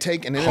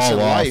take an innocent haul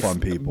life off on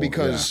people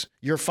because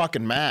you're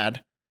fucking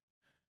mad.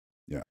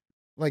 Yeah.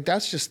 Like,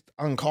 that's just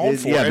uncalled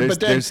for. Yeah, but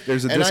then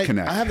there's a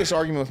disconnect. I have this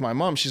argument with my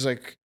mom. She's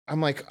like,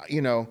 I'm like,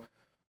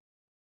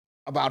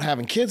 about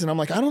having kids. And I'm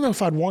like, I don't know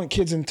if I'd want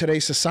kids in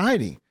today's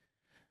society.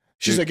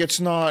 She's like, it's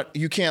not,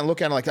 you can't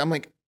look at it like that. I'm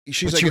like,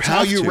 she's like, it's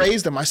how you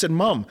raise them. I said,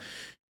 Mom,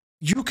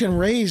 you can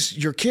raise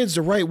your kids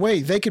the right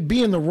way. They could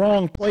be in the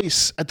wrong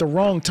place at the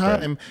wrong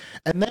time.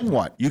 Right. And then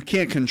what? You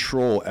can't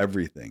control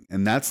everything.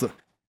 And as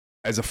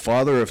a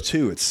father of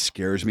 2, it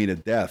scares me to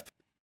death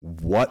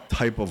what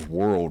type of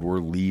world we're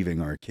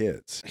leaving our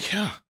kids.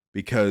 Yeah.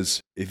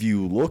 Because if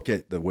you look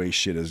at the way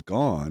shit has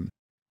gone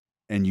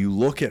and you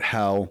look at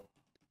how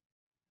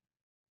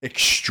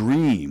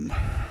extreme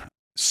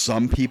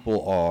some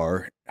people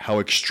are, how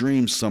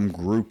extreme some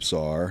groups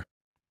are,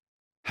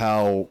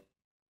 how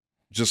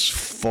just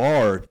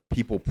far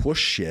people push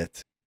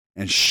shit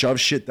and shove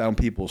shit down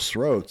people's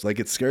throats, like,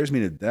 it scares me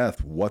to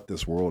death what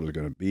this world is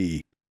going to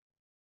be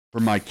for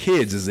my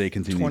kids as they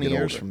continue to get older.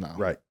 20 years from now.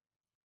 Right.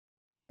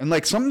 And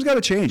like, something's got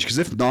to change, because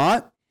if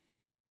not,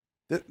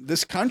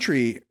 this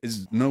country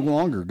is no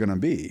longer going to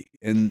be.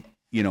 And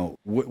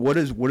what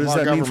does that mean for our kids?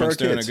 Our government's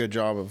doing a good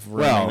job of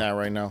running that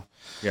right now.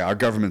 Yeah, our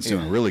government's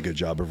doing a really good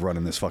job of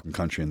running this fucking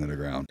country into the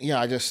ground.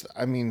 Yeah,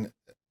 I mean,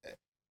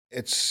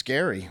 it's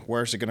scary.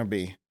 Where's it going to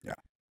be? Yeah.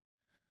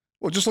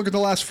 Well, just look at the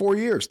last 4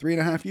 years,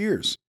 3.5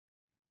 years.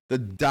 The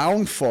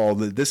downfall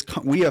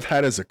that we have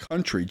had as a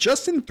country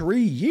just in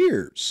 3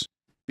 years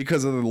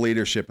because of the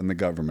leadership in the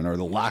government, or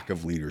the lack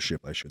of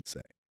leadership, I should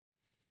say.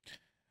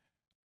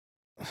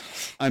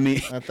 I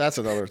mean, that's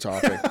another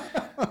topic.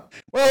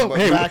 Well, but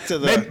hey, back to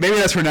maybe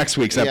that's for next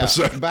week's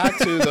episode. Back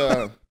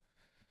to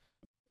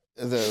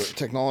the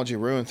technology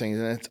ruin things,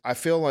 and I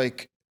feel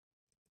like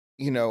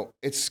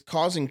it's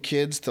causing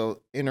kids to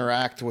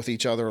interact with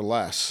each other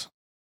less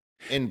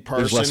in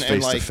person. There's less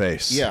and face to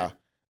face. Yeah,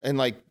 and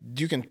like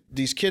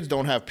these kids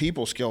don't have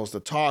people skills to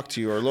talk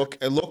to you or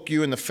look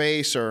you in the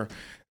face, or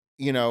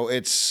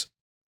it's.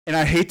 And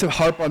I hate to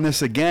harp on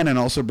this again and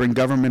also bring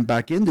government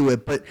back into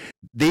it, but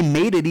they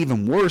made it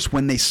even worse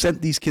when they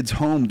sent these kids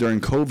home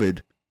during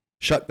COVID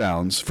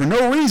shutdowns for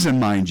no reason,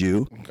 mind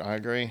you. I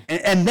agree.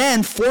 And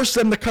then forced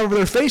them to cover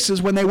their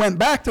faces when they went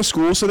back to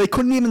school, so they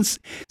couldn't even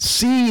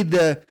see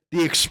the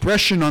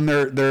expression on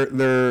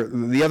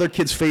the other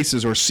kids'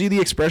 faces, or see the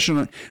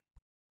expression.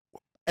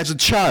 As a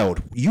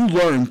child, you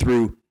learn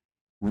through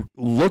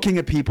looking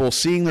at people,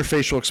 seeing their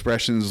facial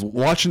expressions,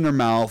 watching their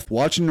mouth,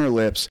 watching their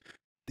lips.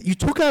 You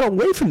took that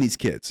away from these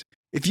kids.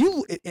 If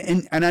you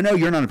and I know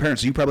you're not a parent,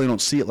 so you probably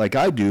don't see it like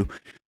I do,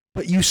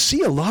 but you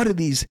see a lot of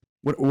these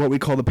what we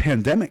call the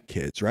pandemic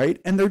kids, right?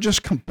 And they're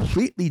just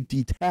completely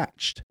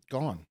detached,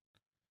 gone.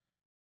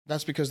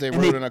 That's because they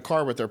rode in a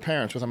car with their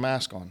parents with a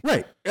mask on.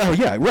 Right. Oh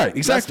yeah, right.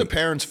 Exactly. That's the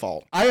parents'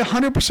 fault. I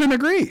 100%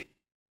 agree.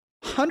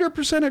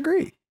 100%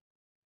 agree.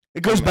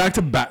 It goes back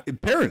to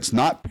parents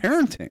not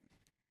parenting.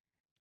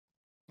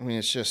 I mean,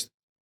 it's just.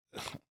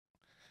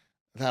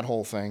 that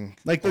whole thing.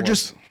 Like they're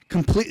just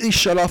completely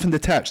shut off and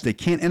detached. They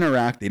can't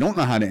interact. They don't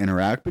know how to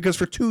interact because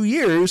for 2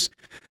 years,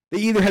 they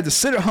either had to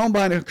sit at home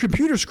behind a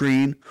computer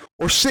screen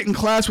or sit in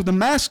class with a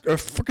mask or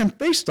freaking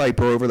face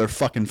diaper over their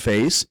fucking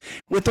face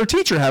with their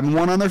teacher having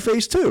one on their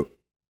face too.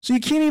 So you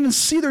can't even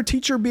see their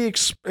teacher be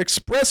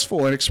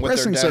expressful and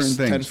expressing certain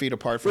things. 10 feet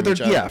apart from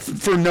each other. Yeah,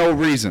 for no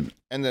reason.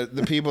 And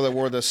the people that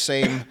wore the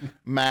same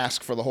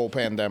mask for the whole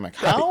pandemic.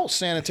 How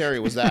sanitary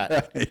was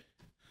that? Right.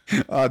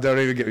 Oh, don't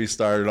even get me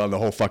started on the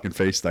whole fucking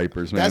face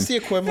diapers, man. That's the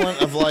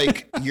equivalent of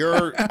like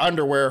your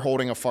underwear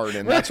holding a fart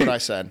in. That's what I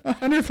said.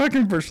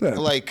 100%.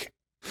 Like,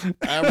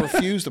 I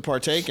refuse to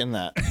partake in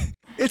that.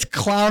 It's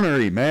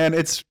clownery, man.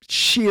 It's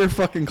sheer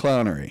fucking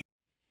clownery.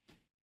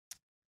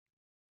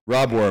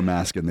 Rob wore a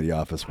mask into the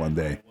office one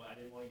day. I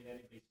didn't want to get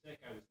anybody sick.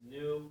 I was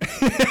new.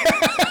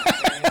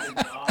 I was in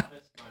the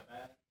office.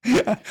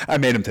 My bad. I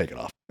made him take it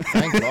off.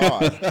 Thank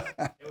God.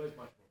 It was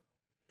much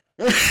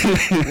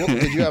more. Well,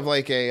 did you have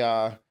like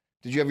a?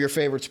 Did you have your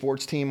favorite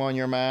sports team on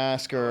your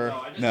mask or?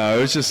 No,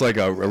 it was just like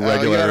a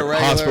regular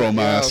hospital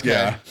mask.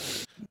 Yeah,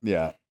 okay.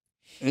 Yeah.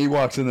 And he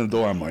walks in the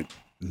door. I'm like,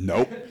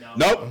 nope,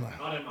 nope,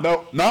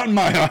 Not not in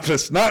my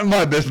office, not in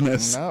my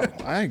business. No,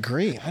 I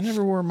agree. I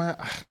never wore my.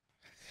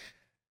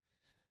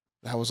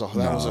 That was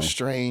a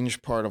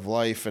strange part of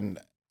life, and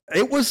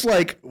it was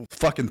like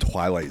fucking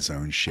Twilight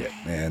Zone shit,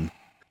 man.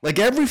 Like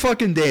every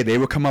fucking day, they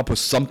would come up with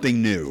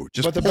something new,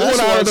 just but the pull it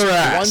best out was of their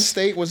ass. one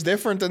state was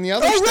different than the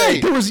other Oh,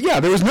 state. right. There was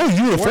no We're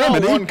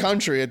uniformity. all one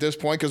country at this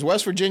point because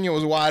West Virginia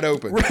was wide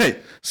open. Right.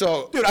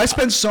 So, dude, I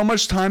spent so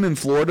much time in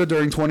Florida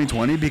during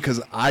 2020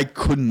 because I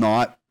could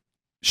not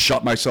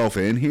shut myself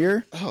in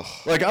here. Ugh.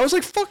 Like I was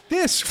like, fuck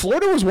this.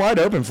 Florida was wide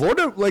open.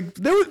 Florida, like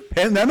there was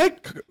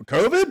pandemic,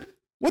 COVID.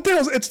 What the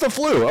hell? It's the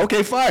flu.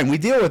 Okay, fine. We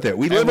deal with it.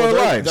 We live our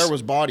lives. There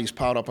was bodies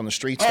piled up on the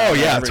streets. Oh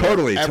yeah,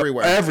 totally.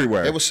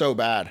 Everywhere. It was so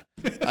bad.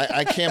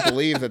 I can't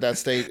believe that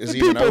state is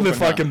even people open that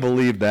fucking now.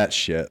 believe that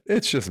shit.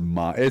 It's just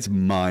it's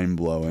mind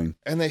blowing.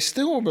 And they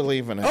still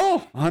believe in it.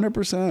 Oh,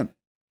 100%.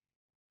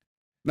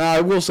 Now, I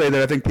will say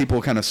that I think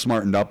people kind of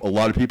smartened up. A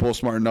lot of people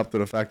smartened up to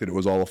the fact that it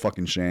was all a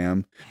fucking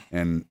sham.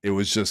 And it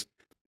was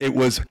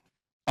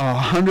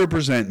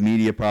 100%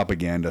 media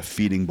propaganda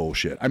feeding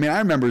bullshit. I mean, I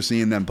remember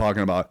seeing them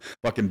talking about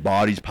fucking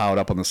bodies piled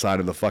up on the side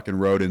of the fucking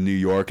road in New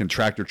York and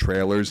tractor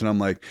trailers. And I'm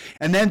like,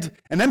 and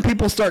then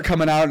people start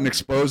coming out and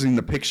exposing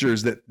the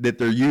pictures that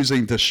they're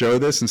using to show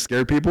this and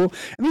scare people.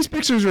 And these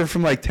pictures are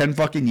from like 10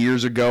 fucking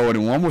years ago.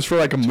 And one was for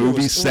like a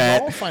movie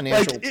set. It was all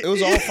financial. It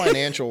was all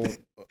financial.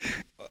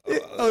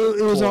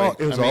 It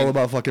was all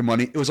about fucking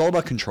money. It was all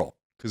about control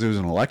because it was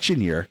an election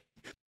year.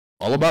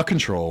 All about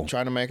control.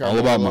 Trying to make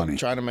money.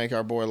 Trying to make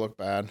our boy look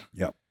bad.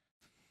 Yep.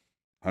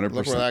 100%.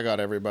 Look where that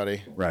got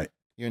everybody. Right.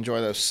 You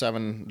enjoy those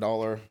 $7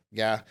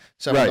 gallon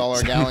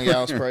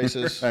gas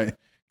prices. Right.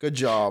 Good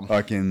job.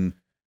 Fucking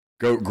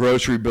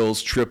grocery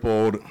bills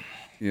tripled.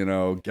 You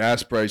know,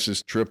 gas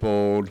prices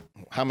tripled.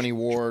 How many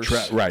wars?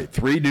 Right.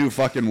 3 new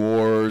fucking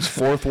wars.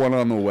 4th one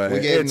on the way.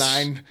 We gave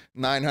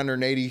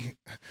 $980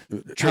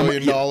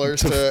 trillion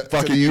to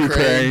fucking the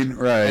Ukraine.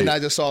 Right. And I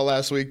just saw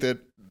last week that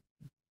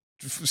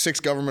 6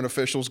 government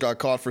officials got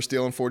caught for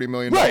stealing $40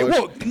 million. Right.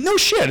 Well, no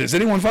shit. Is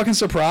anyone fucking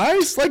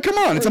surprised? Like, come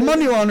on. It's a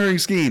money laundering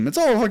scheme. That's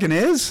all it fucking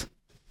is.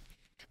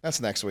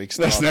 That's next week's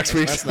topic. That's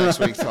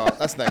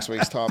next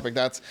week's topic.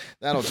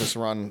 That'll just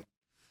run.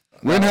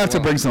 We're going to have to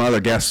bring some other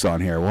guests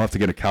on here. We'll have to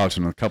get a couch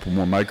and a couple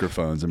more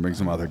microphones and bring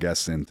some other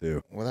guests in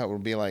too. Well, that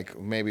would be like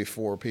maybe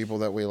 4 people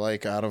that we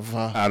like out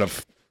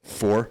of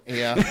 4.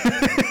 Yeah.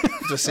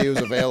 To see who's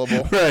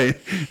available. Right.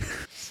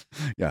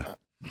 Yeah.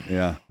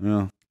 Yeah.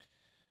 Well,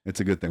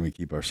 it's a good thing we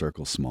keep our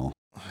circles small.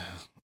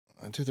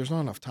 Dude, there's not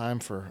enough time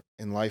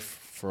in life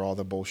for all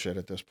the bullshit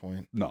at this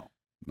point. No,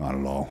 not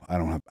at all. I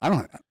don't have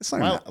it's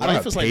not life I don't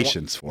have is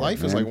patience for it.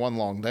 Life is like one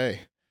long day.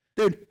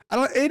 Dude,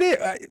 look,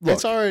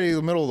 it's already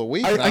the middle of the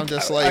week. I'm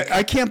just like,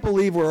 I can't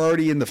believe we're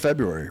already into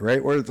February,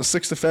 right? We're at the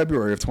 6th of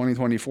February of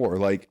 2024.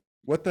 Like,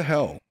 what the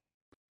hell?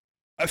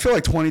 I feel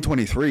like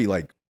 2023,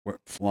 like, we're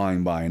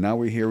flying by, and now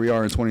we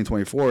are in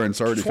 2024, and it's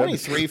already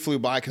 23 flew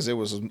by because it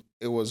was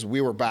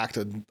we were back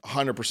to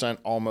 100%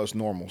 almost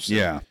normal. So,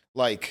 yeah,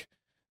 like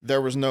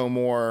there was no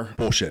more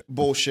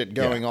bullshit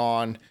going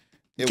on.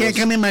 You can't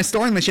come in my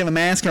store unless you have a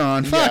mask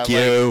on. Fuck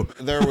you.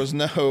 Like,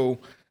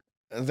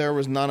 there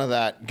was none of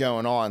that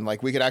going on.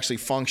 Like we could actually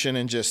function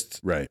and just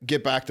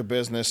get back to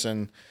business.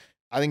 And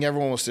I think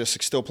everyone was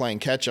just still playing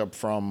catch up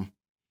from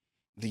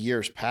the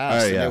years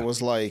past. And it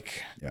was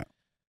like,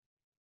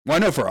 well, I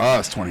know for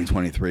us,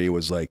 2023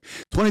 was like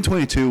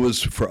 2022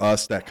 was for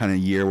us that kind of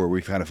year where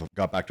we kind of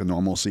got back to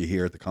normalcy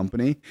here at the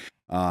company,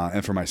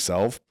 and for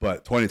myself.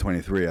 But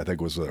 2023, I think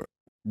was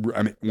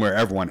where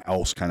everyone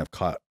else kind of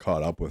caught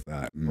up with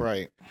that,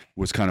 and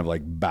was kind of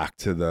like back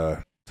to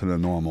the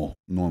normal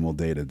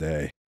day to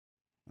day.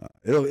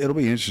 It'll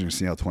be interesting to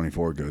see how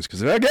 24 goes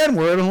because again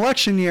we're in an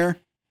election year.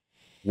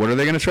 What are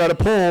they going to try to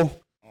pull?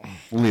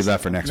 We'll leave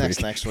that for next week.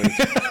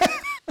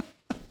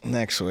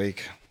 Next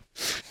week.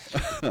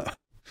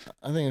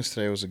 I think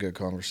today was a good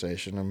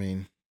conversation. I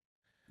mean,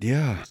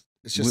 yeah,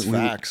 It's just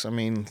facts. I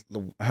mean,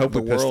 I hope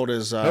the world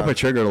is. I hope I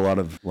triggered a lot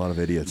of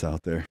idiots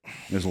out there.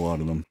 There's a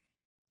lot of them.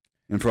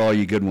 And for all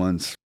you good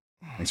ones,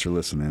 thanks for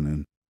listening.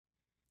 And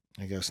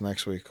I guess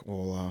next week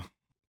we'll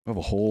have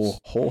a whole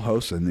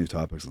host of new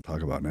topics to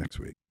talk about next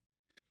week.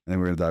 And then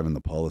we're gonna dive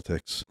into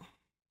politics.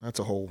 That's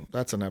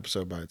an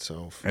episode by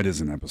itself. It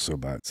is an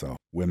episode by itself.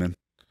 Women.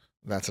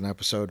 That's an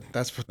episode.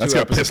 That's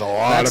gonna piss a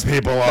lot of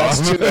people off.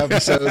 That's 2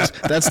 episodes.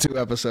 That's 2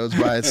 episodes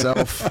by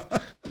itself.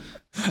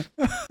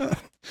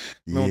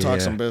 We'll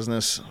talk some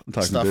business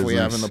stuff we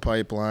have in the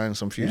pipeline,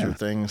 some future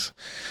things.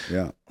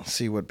 Yeah.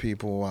 See what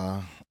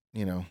people,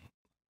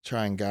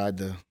 try and guide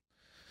the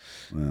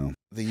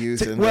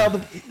youth.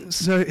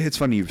 So it's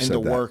funny you've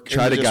said that.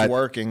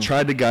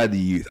 Try to guide the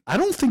youth. I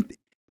don't think.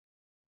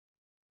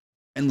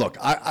 And look,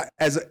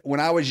 when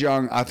I was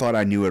young, I thought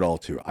I knew it all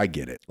too. I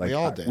get it. Like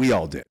we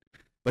all did.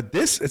 But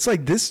it's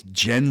like this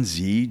Gen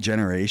Z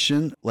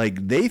generation,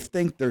 like they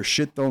think their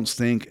shit don't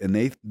stink, and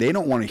they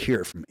don't want to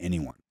hear it from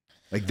anyone.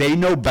 Like they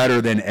know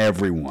better than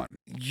everyone.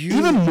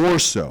 Even more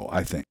so,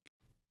 I think.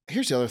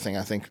 Here's the other thing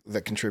I think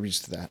that contributes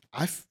to that.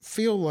 I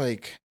feel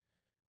like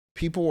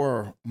people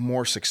are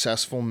more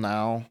successful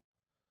now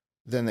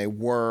than they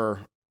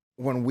were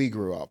when we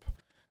grew up.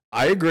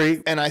 I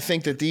agree. And I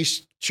think that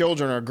these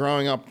children are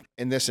growing up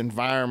in this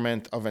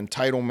environment of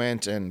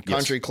entitlement and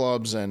country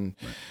clubs and,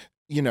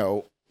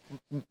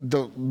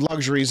 the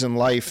luxuries in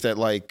life that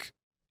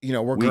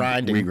we're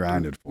grinding. We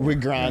grinded for. We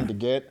grind to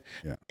get.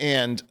 Yeah.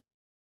 And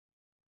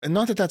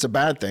not that that's a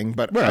bad thing,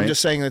 but I'm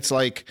just saying it's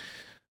like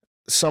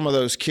some of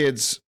those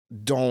kids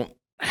don't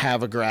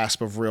have a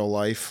grasp of real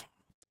life.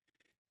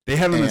 They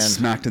haven't been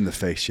smacked in the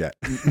face yet.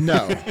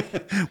 No.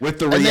 With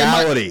the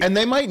reality. And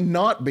they might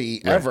not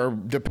be ever,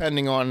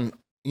 depending on,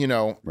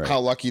 how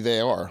lucky they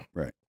are.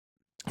 Right.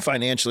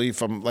 Financially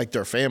from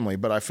their family.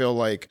 But I feel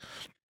like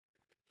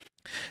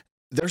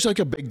there's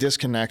a big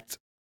disconnect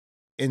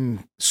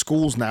in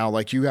schools now.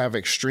 Like you have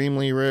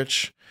extremely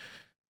rich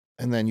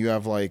and then you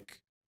have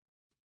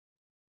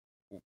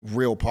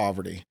real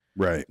poverty.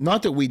 Right.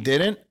 Not that we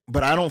didn't,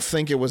 but I don't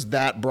think it was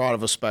that broad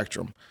of a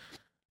spectrum.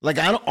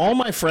 All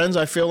my friends,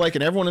 I feel like,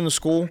 and everyone in the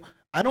school,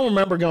 I don't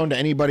remember going to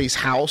anybody's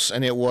house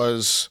and it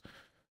was,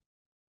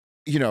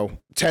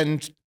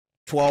 10,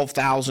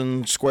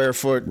 12,000 square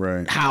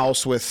foot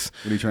house with.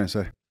 What are you trying to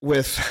say?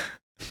 Listen,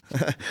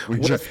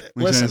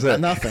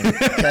 nothing.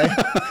 Okay.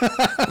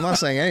 I'm not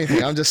saying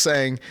anything. I'm just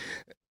saying,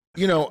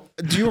 do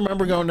you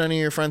remember going to any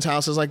of your friends'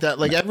 houses like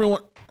that?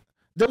 Everyone,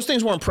 those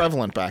things weren't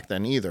prevalent back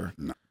then either.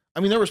 No.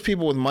 I mean, there was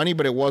people with money,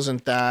 but it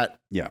wasn't that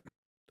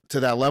to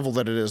that level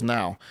that it is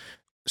now.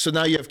 So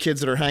now you have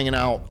kids that are hanging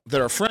out that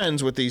are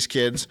friends with these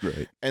kids,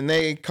 and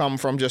they come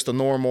from just a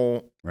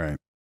normal,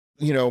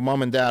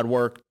 mom and dad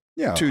work,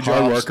 2 jobs,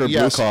 hard worker,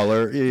 blue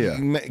collar,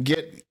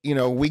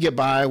 we get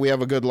by, we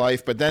have a good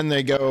life, but then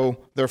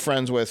they're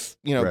friends with,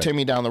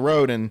 Timmy down the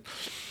road, and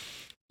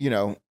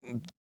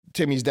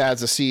Timmy's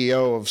dad's the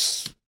CEO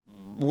of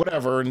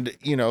whatever, and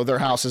their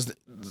house is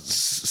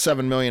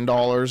 $7 million,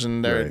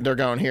 and they're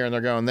going here and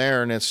they're going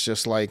there, and it's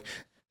just like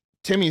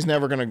Timmy's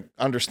never going to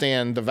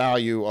understand the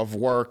value of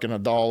work and a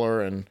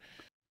dollar, and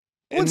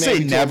I wouldn't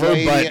say never,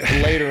 but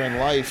later in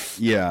life,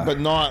 but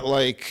not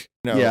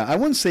I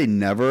wouldn't say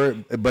never,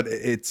 but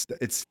it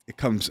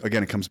comes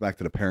back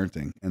to the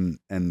parenting and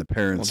the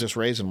parents. Just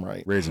raise them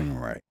right. Raising them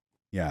right.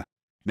 Yeah.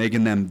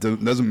 Making them,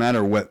 doesn't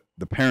matter what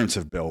the parents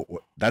have built.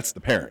 That's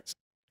the parents.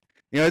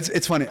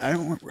 It's funny. I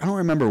don't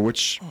remember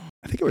which,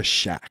 I think it was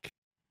Shaq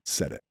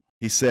said it.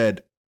 He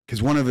said,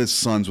 because one of his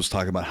sons was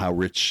talking about how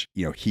rich,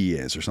 he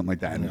is or something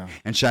like that.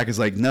 And Shaq is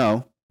like,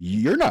 no,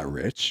 you're not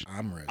rich.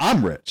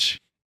 I'm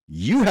rich.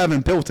 You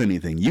haven't built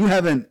anything. You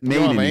haven't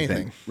made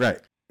anything. Right.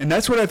 And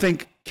that's what I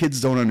think kids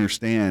don't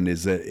understand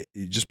is that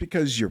just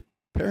because your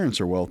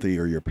parents are wealthy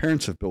or your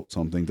parents have built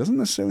something doesn't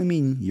necessarily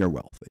mean you're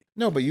wealthy.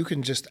 No, but you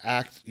can just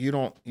act.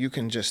 You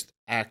can just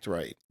act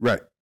right.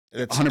 Right.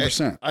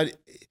 100%.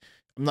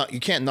 You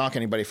can't knock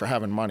anybody for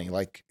having money.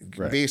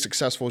 Be as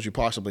successful as you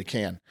possibly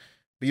can,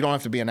 but you don't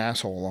have to be an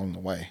asshole along the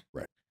way.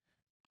 Right.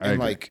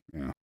 And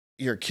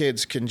your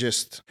kids can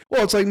just.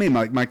 Well, it's like me,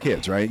 my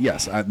kids, right?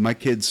 Yes. My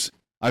kids,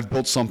 I've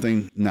built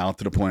something now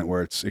to the point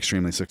where it's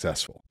extremely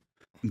successful.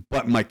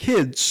 But my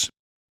kids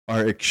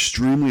are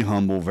extremely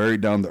humble, very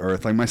down to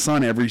earth. Like my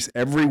son,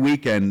 every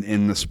weekend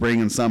in the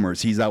spring and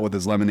summers, he's out with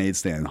his lemonade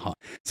stand,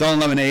 selling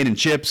lemonade and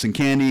chips and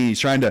candy.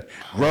 He's trying to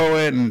grow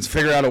it and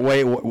figure out a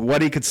way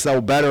what he could sell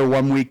better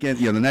one weekend,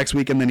 the next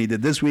weekend than he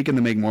did this weekend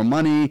to make more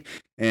money.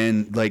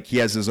 And he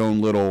has his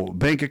own little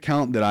bank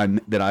account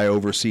that I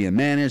oversee and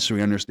manage, so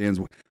he understands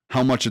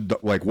how much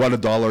what a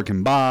dollar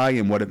can buy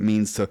and what it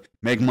means to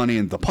make money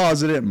and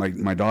deposit it.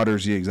 My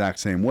daughter's the exact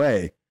same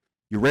way.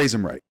 You raise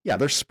them right. Yeah,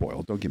 they're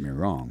spoiled. Don't get me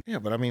wrong. Yeah,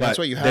 but I mean, that's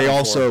what you have. They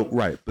also,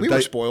 right. We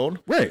were spoiled.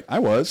 Right, I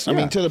was. I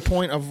mean, to the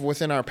point of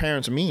within our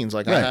parents' means.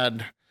 I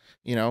had,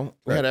 we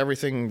had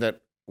everything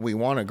that we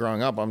wanted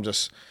growing up.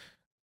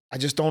 I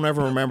just don't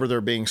ever remember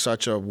there being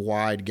such a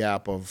wide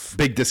gap of.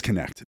 Big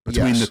disconnect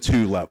between the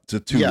two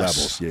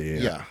levels.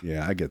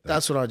 Yeah, I get that.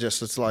 That's what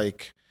it's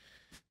like,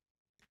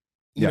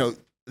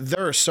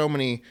 there are so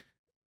many.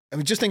 I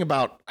mean, just think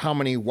about how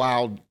many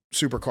wild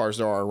supercars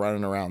there are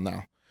running around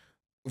now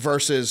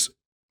versus.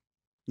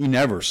 You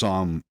never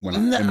saw them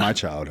in my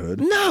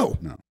childhood. No.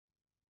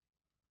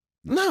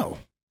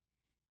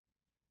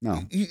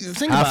 You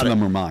think Half about of it.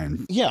 them are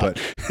mine. Yeah. But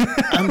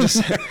I'm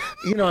just,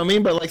 you know what I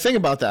mean? But like, think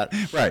about that.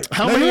 right.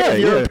 How many of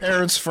your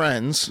parents'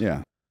 friends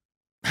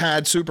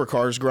had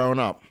supercars growing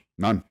up?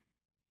 None.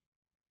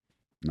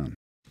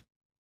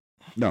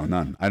 No,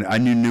 none. I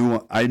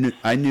knew.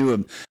 I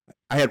knew.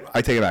 I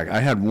take it back. I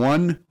had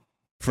one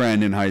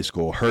friend in high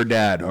school. Her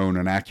dad owned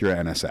an Acura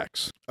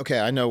NSX. Okay,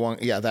 I know one.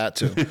 Yeah, that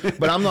too.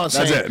 But I'm not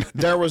saying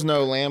there was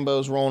no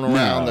Lambos rolling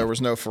around. No. There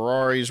was no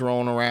Ferraris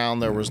rolling around.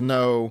 There was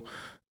no,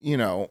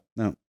 No,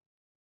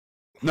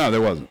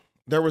 there wasn't.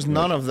 There was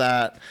none of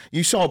that.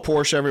 You saw a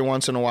Porsche every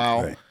once in a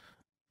while,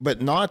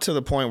 but not to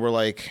the point where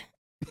like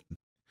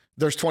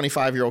there's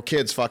 25-year-old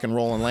kids fucking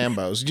rolling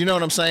Lambos. Do you know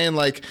what I'm saying?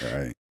 Like,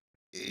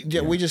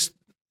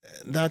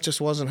 that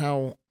just wasn't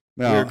how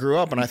we grew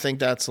up. And I think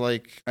that's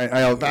like,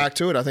 back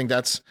to it. I think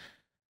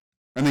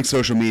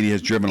social media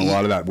has driven a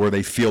lot of that, where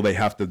they feel they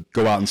have to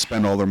go out and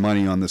spend all their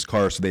money on this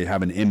car so they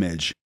have an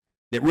image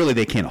that really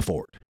they can't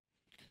afford.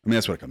 I mean,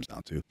 that's what it comes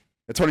down to.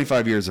 At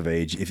 25 years of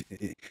age,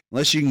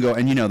 unless you can go,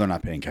 and they're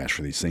not paying cash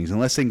for these things,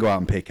 unless they can go out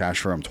and pay cash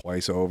for them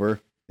twice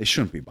over, they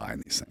shouldn't be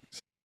buying these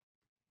things.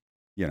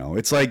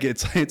 It's like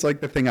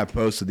the thing I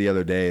posted the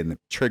other day, and it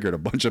triggered a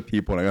bunch of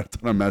people, and I got a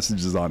ton of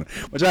messages on it,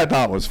 which I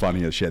thought was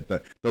funny as shit.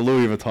 The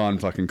Louis Vuitton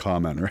fucking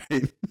comment,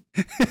 right?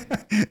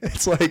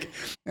 It's like,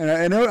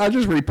 and I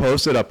just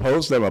reposted a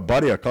post that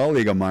a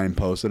colleague of mine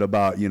posted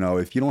about,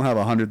 if you don't have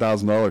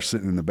 $100,000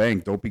 sitting in the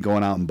bank, don't be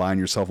going out and buying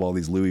yourself all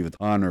these Louis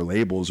Vuitton or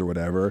labels or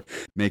whatever,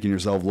 making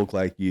yourself look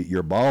like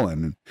you're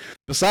balling. And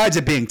besides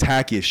it being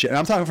tacky as shit, and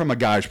I'm talking from a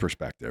guy's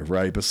perspective,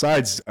 right?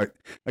 Besides,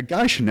 a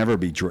guy should never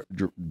be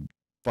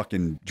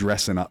fucking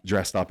dressed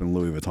up in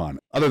Louis Vuitton,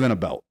 other than a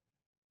belt.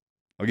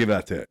 I'll give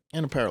that to it.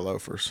 And a pair of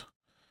loafers.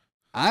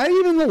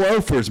 Even the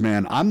loafers,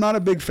 man. I'm not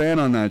a big fan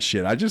on that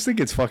shit. I just think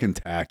it's fucking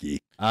tacky.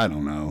 I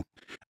don't know.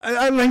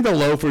 I think the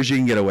loafers you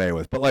can get away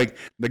with, but like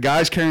the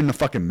guys carrying the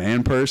fucking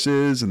man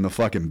purses and the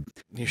fucking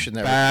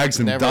bags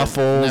and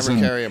duffels, never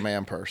carry a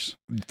man purse.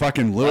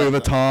 Fucking Louis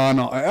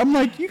Vuitton. I'm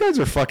like, you guys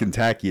are fucking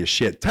tacky as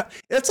shit.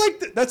 That's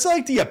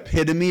like the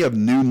epitome of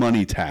new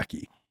money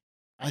tacky.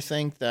 I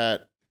think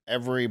that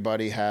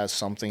everybody has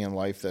something in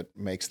life that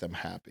makes them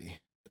happy.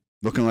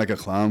 Looking like a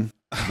clown.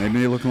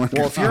 Maybe looking like a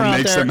clown if you're out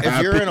makes there, them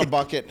happy. if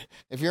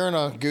you're in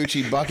a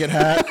Gucci bucket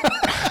hat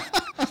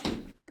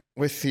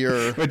with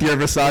your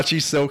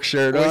Versace silk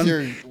shirt on, with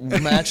your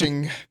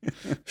matching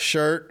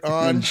shirt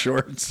on, and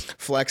shorts,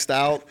 flexed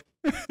out,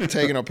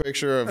 taking a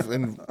picture of,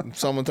 and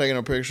someone taking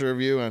a picture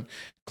of you and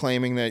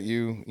claiming that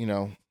you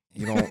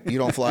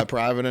don't fly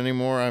private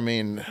anymore. I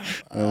mean,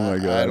 oh my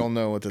God. I don't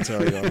know what to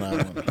tell you on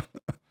that one.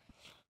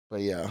 But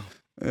yeah.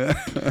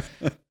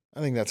 I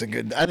think that's a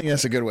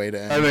good way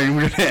to end. I think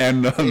we're gonna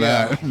end on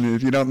that.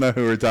 If you don't know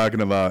who we're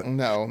talking about,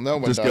 no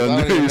one just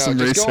does. go do some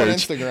research. Go on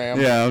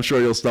Instagram. Yeah, I'm sure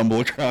you'll stumble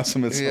across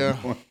them at some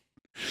point.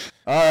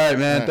 All right,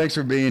 man. Thanks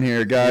for being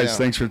here, guys.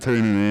 Thanks for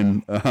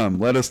tuning in.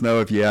 Let us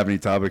know if you have any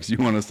topics you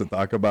want us to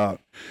talk about,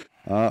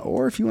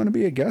 or if you want to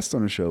be a guest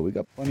on the show. We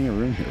got plenty of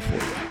room here for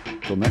you.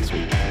 Till next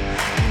week.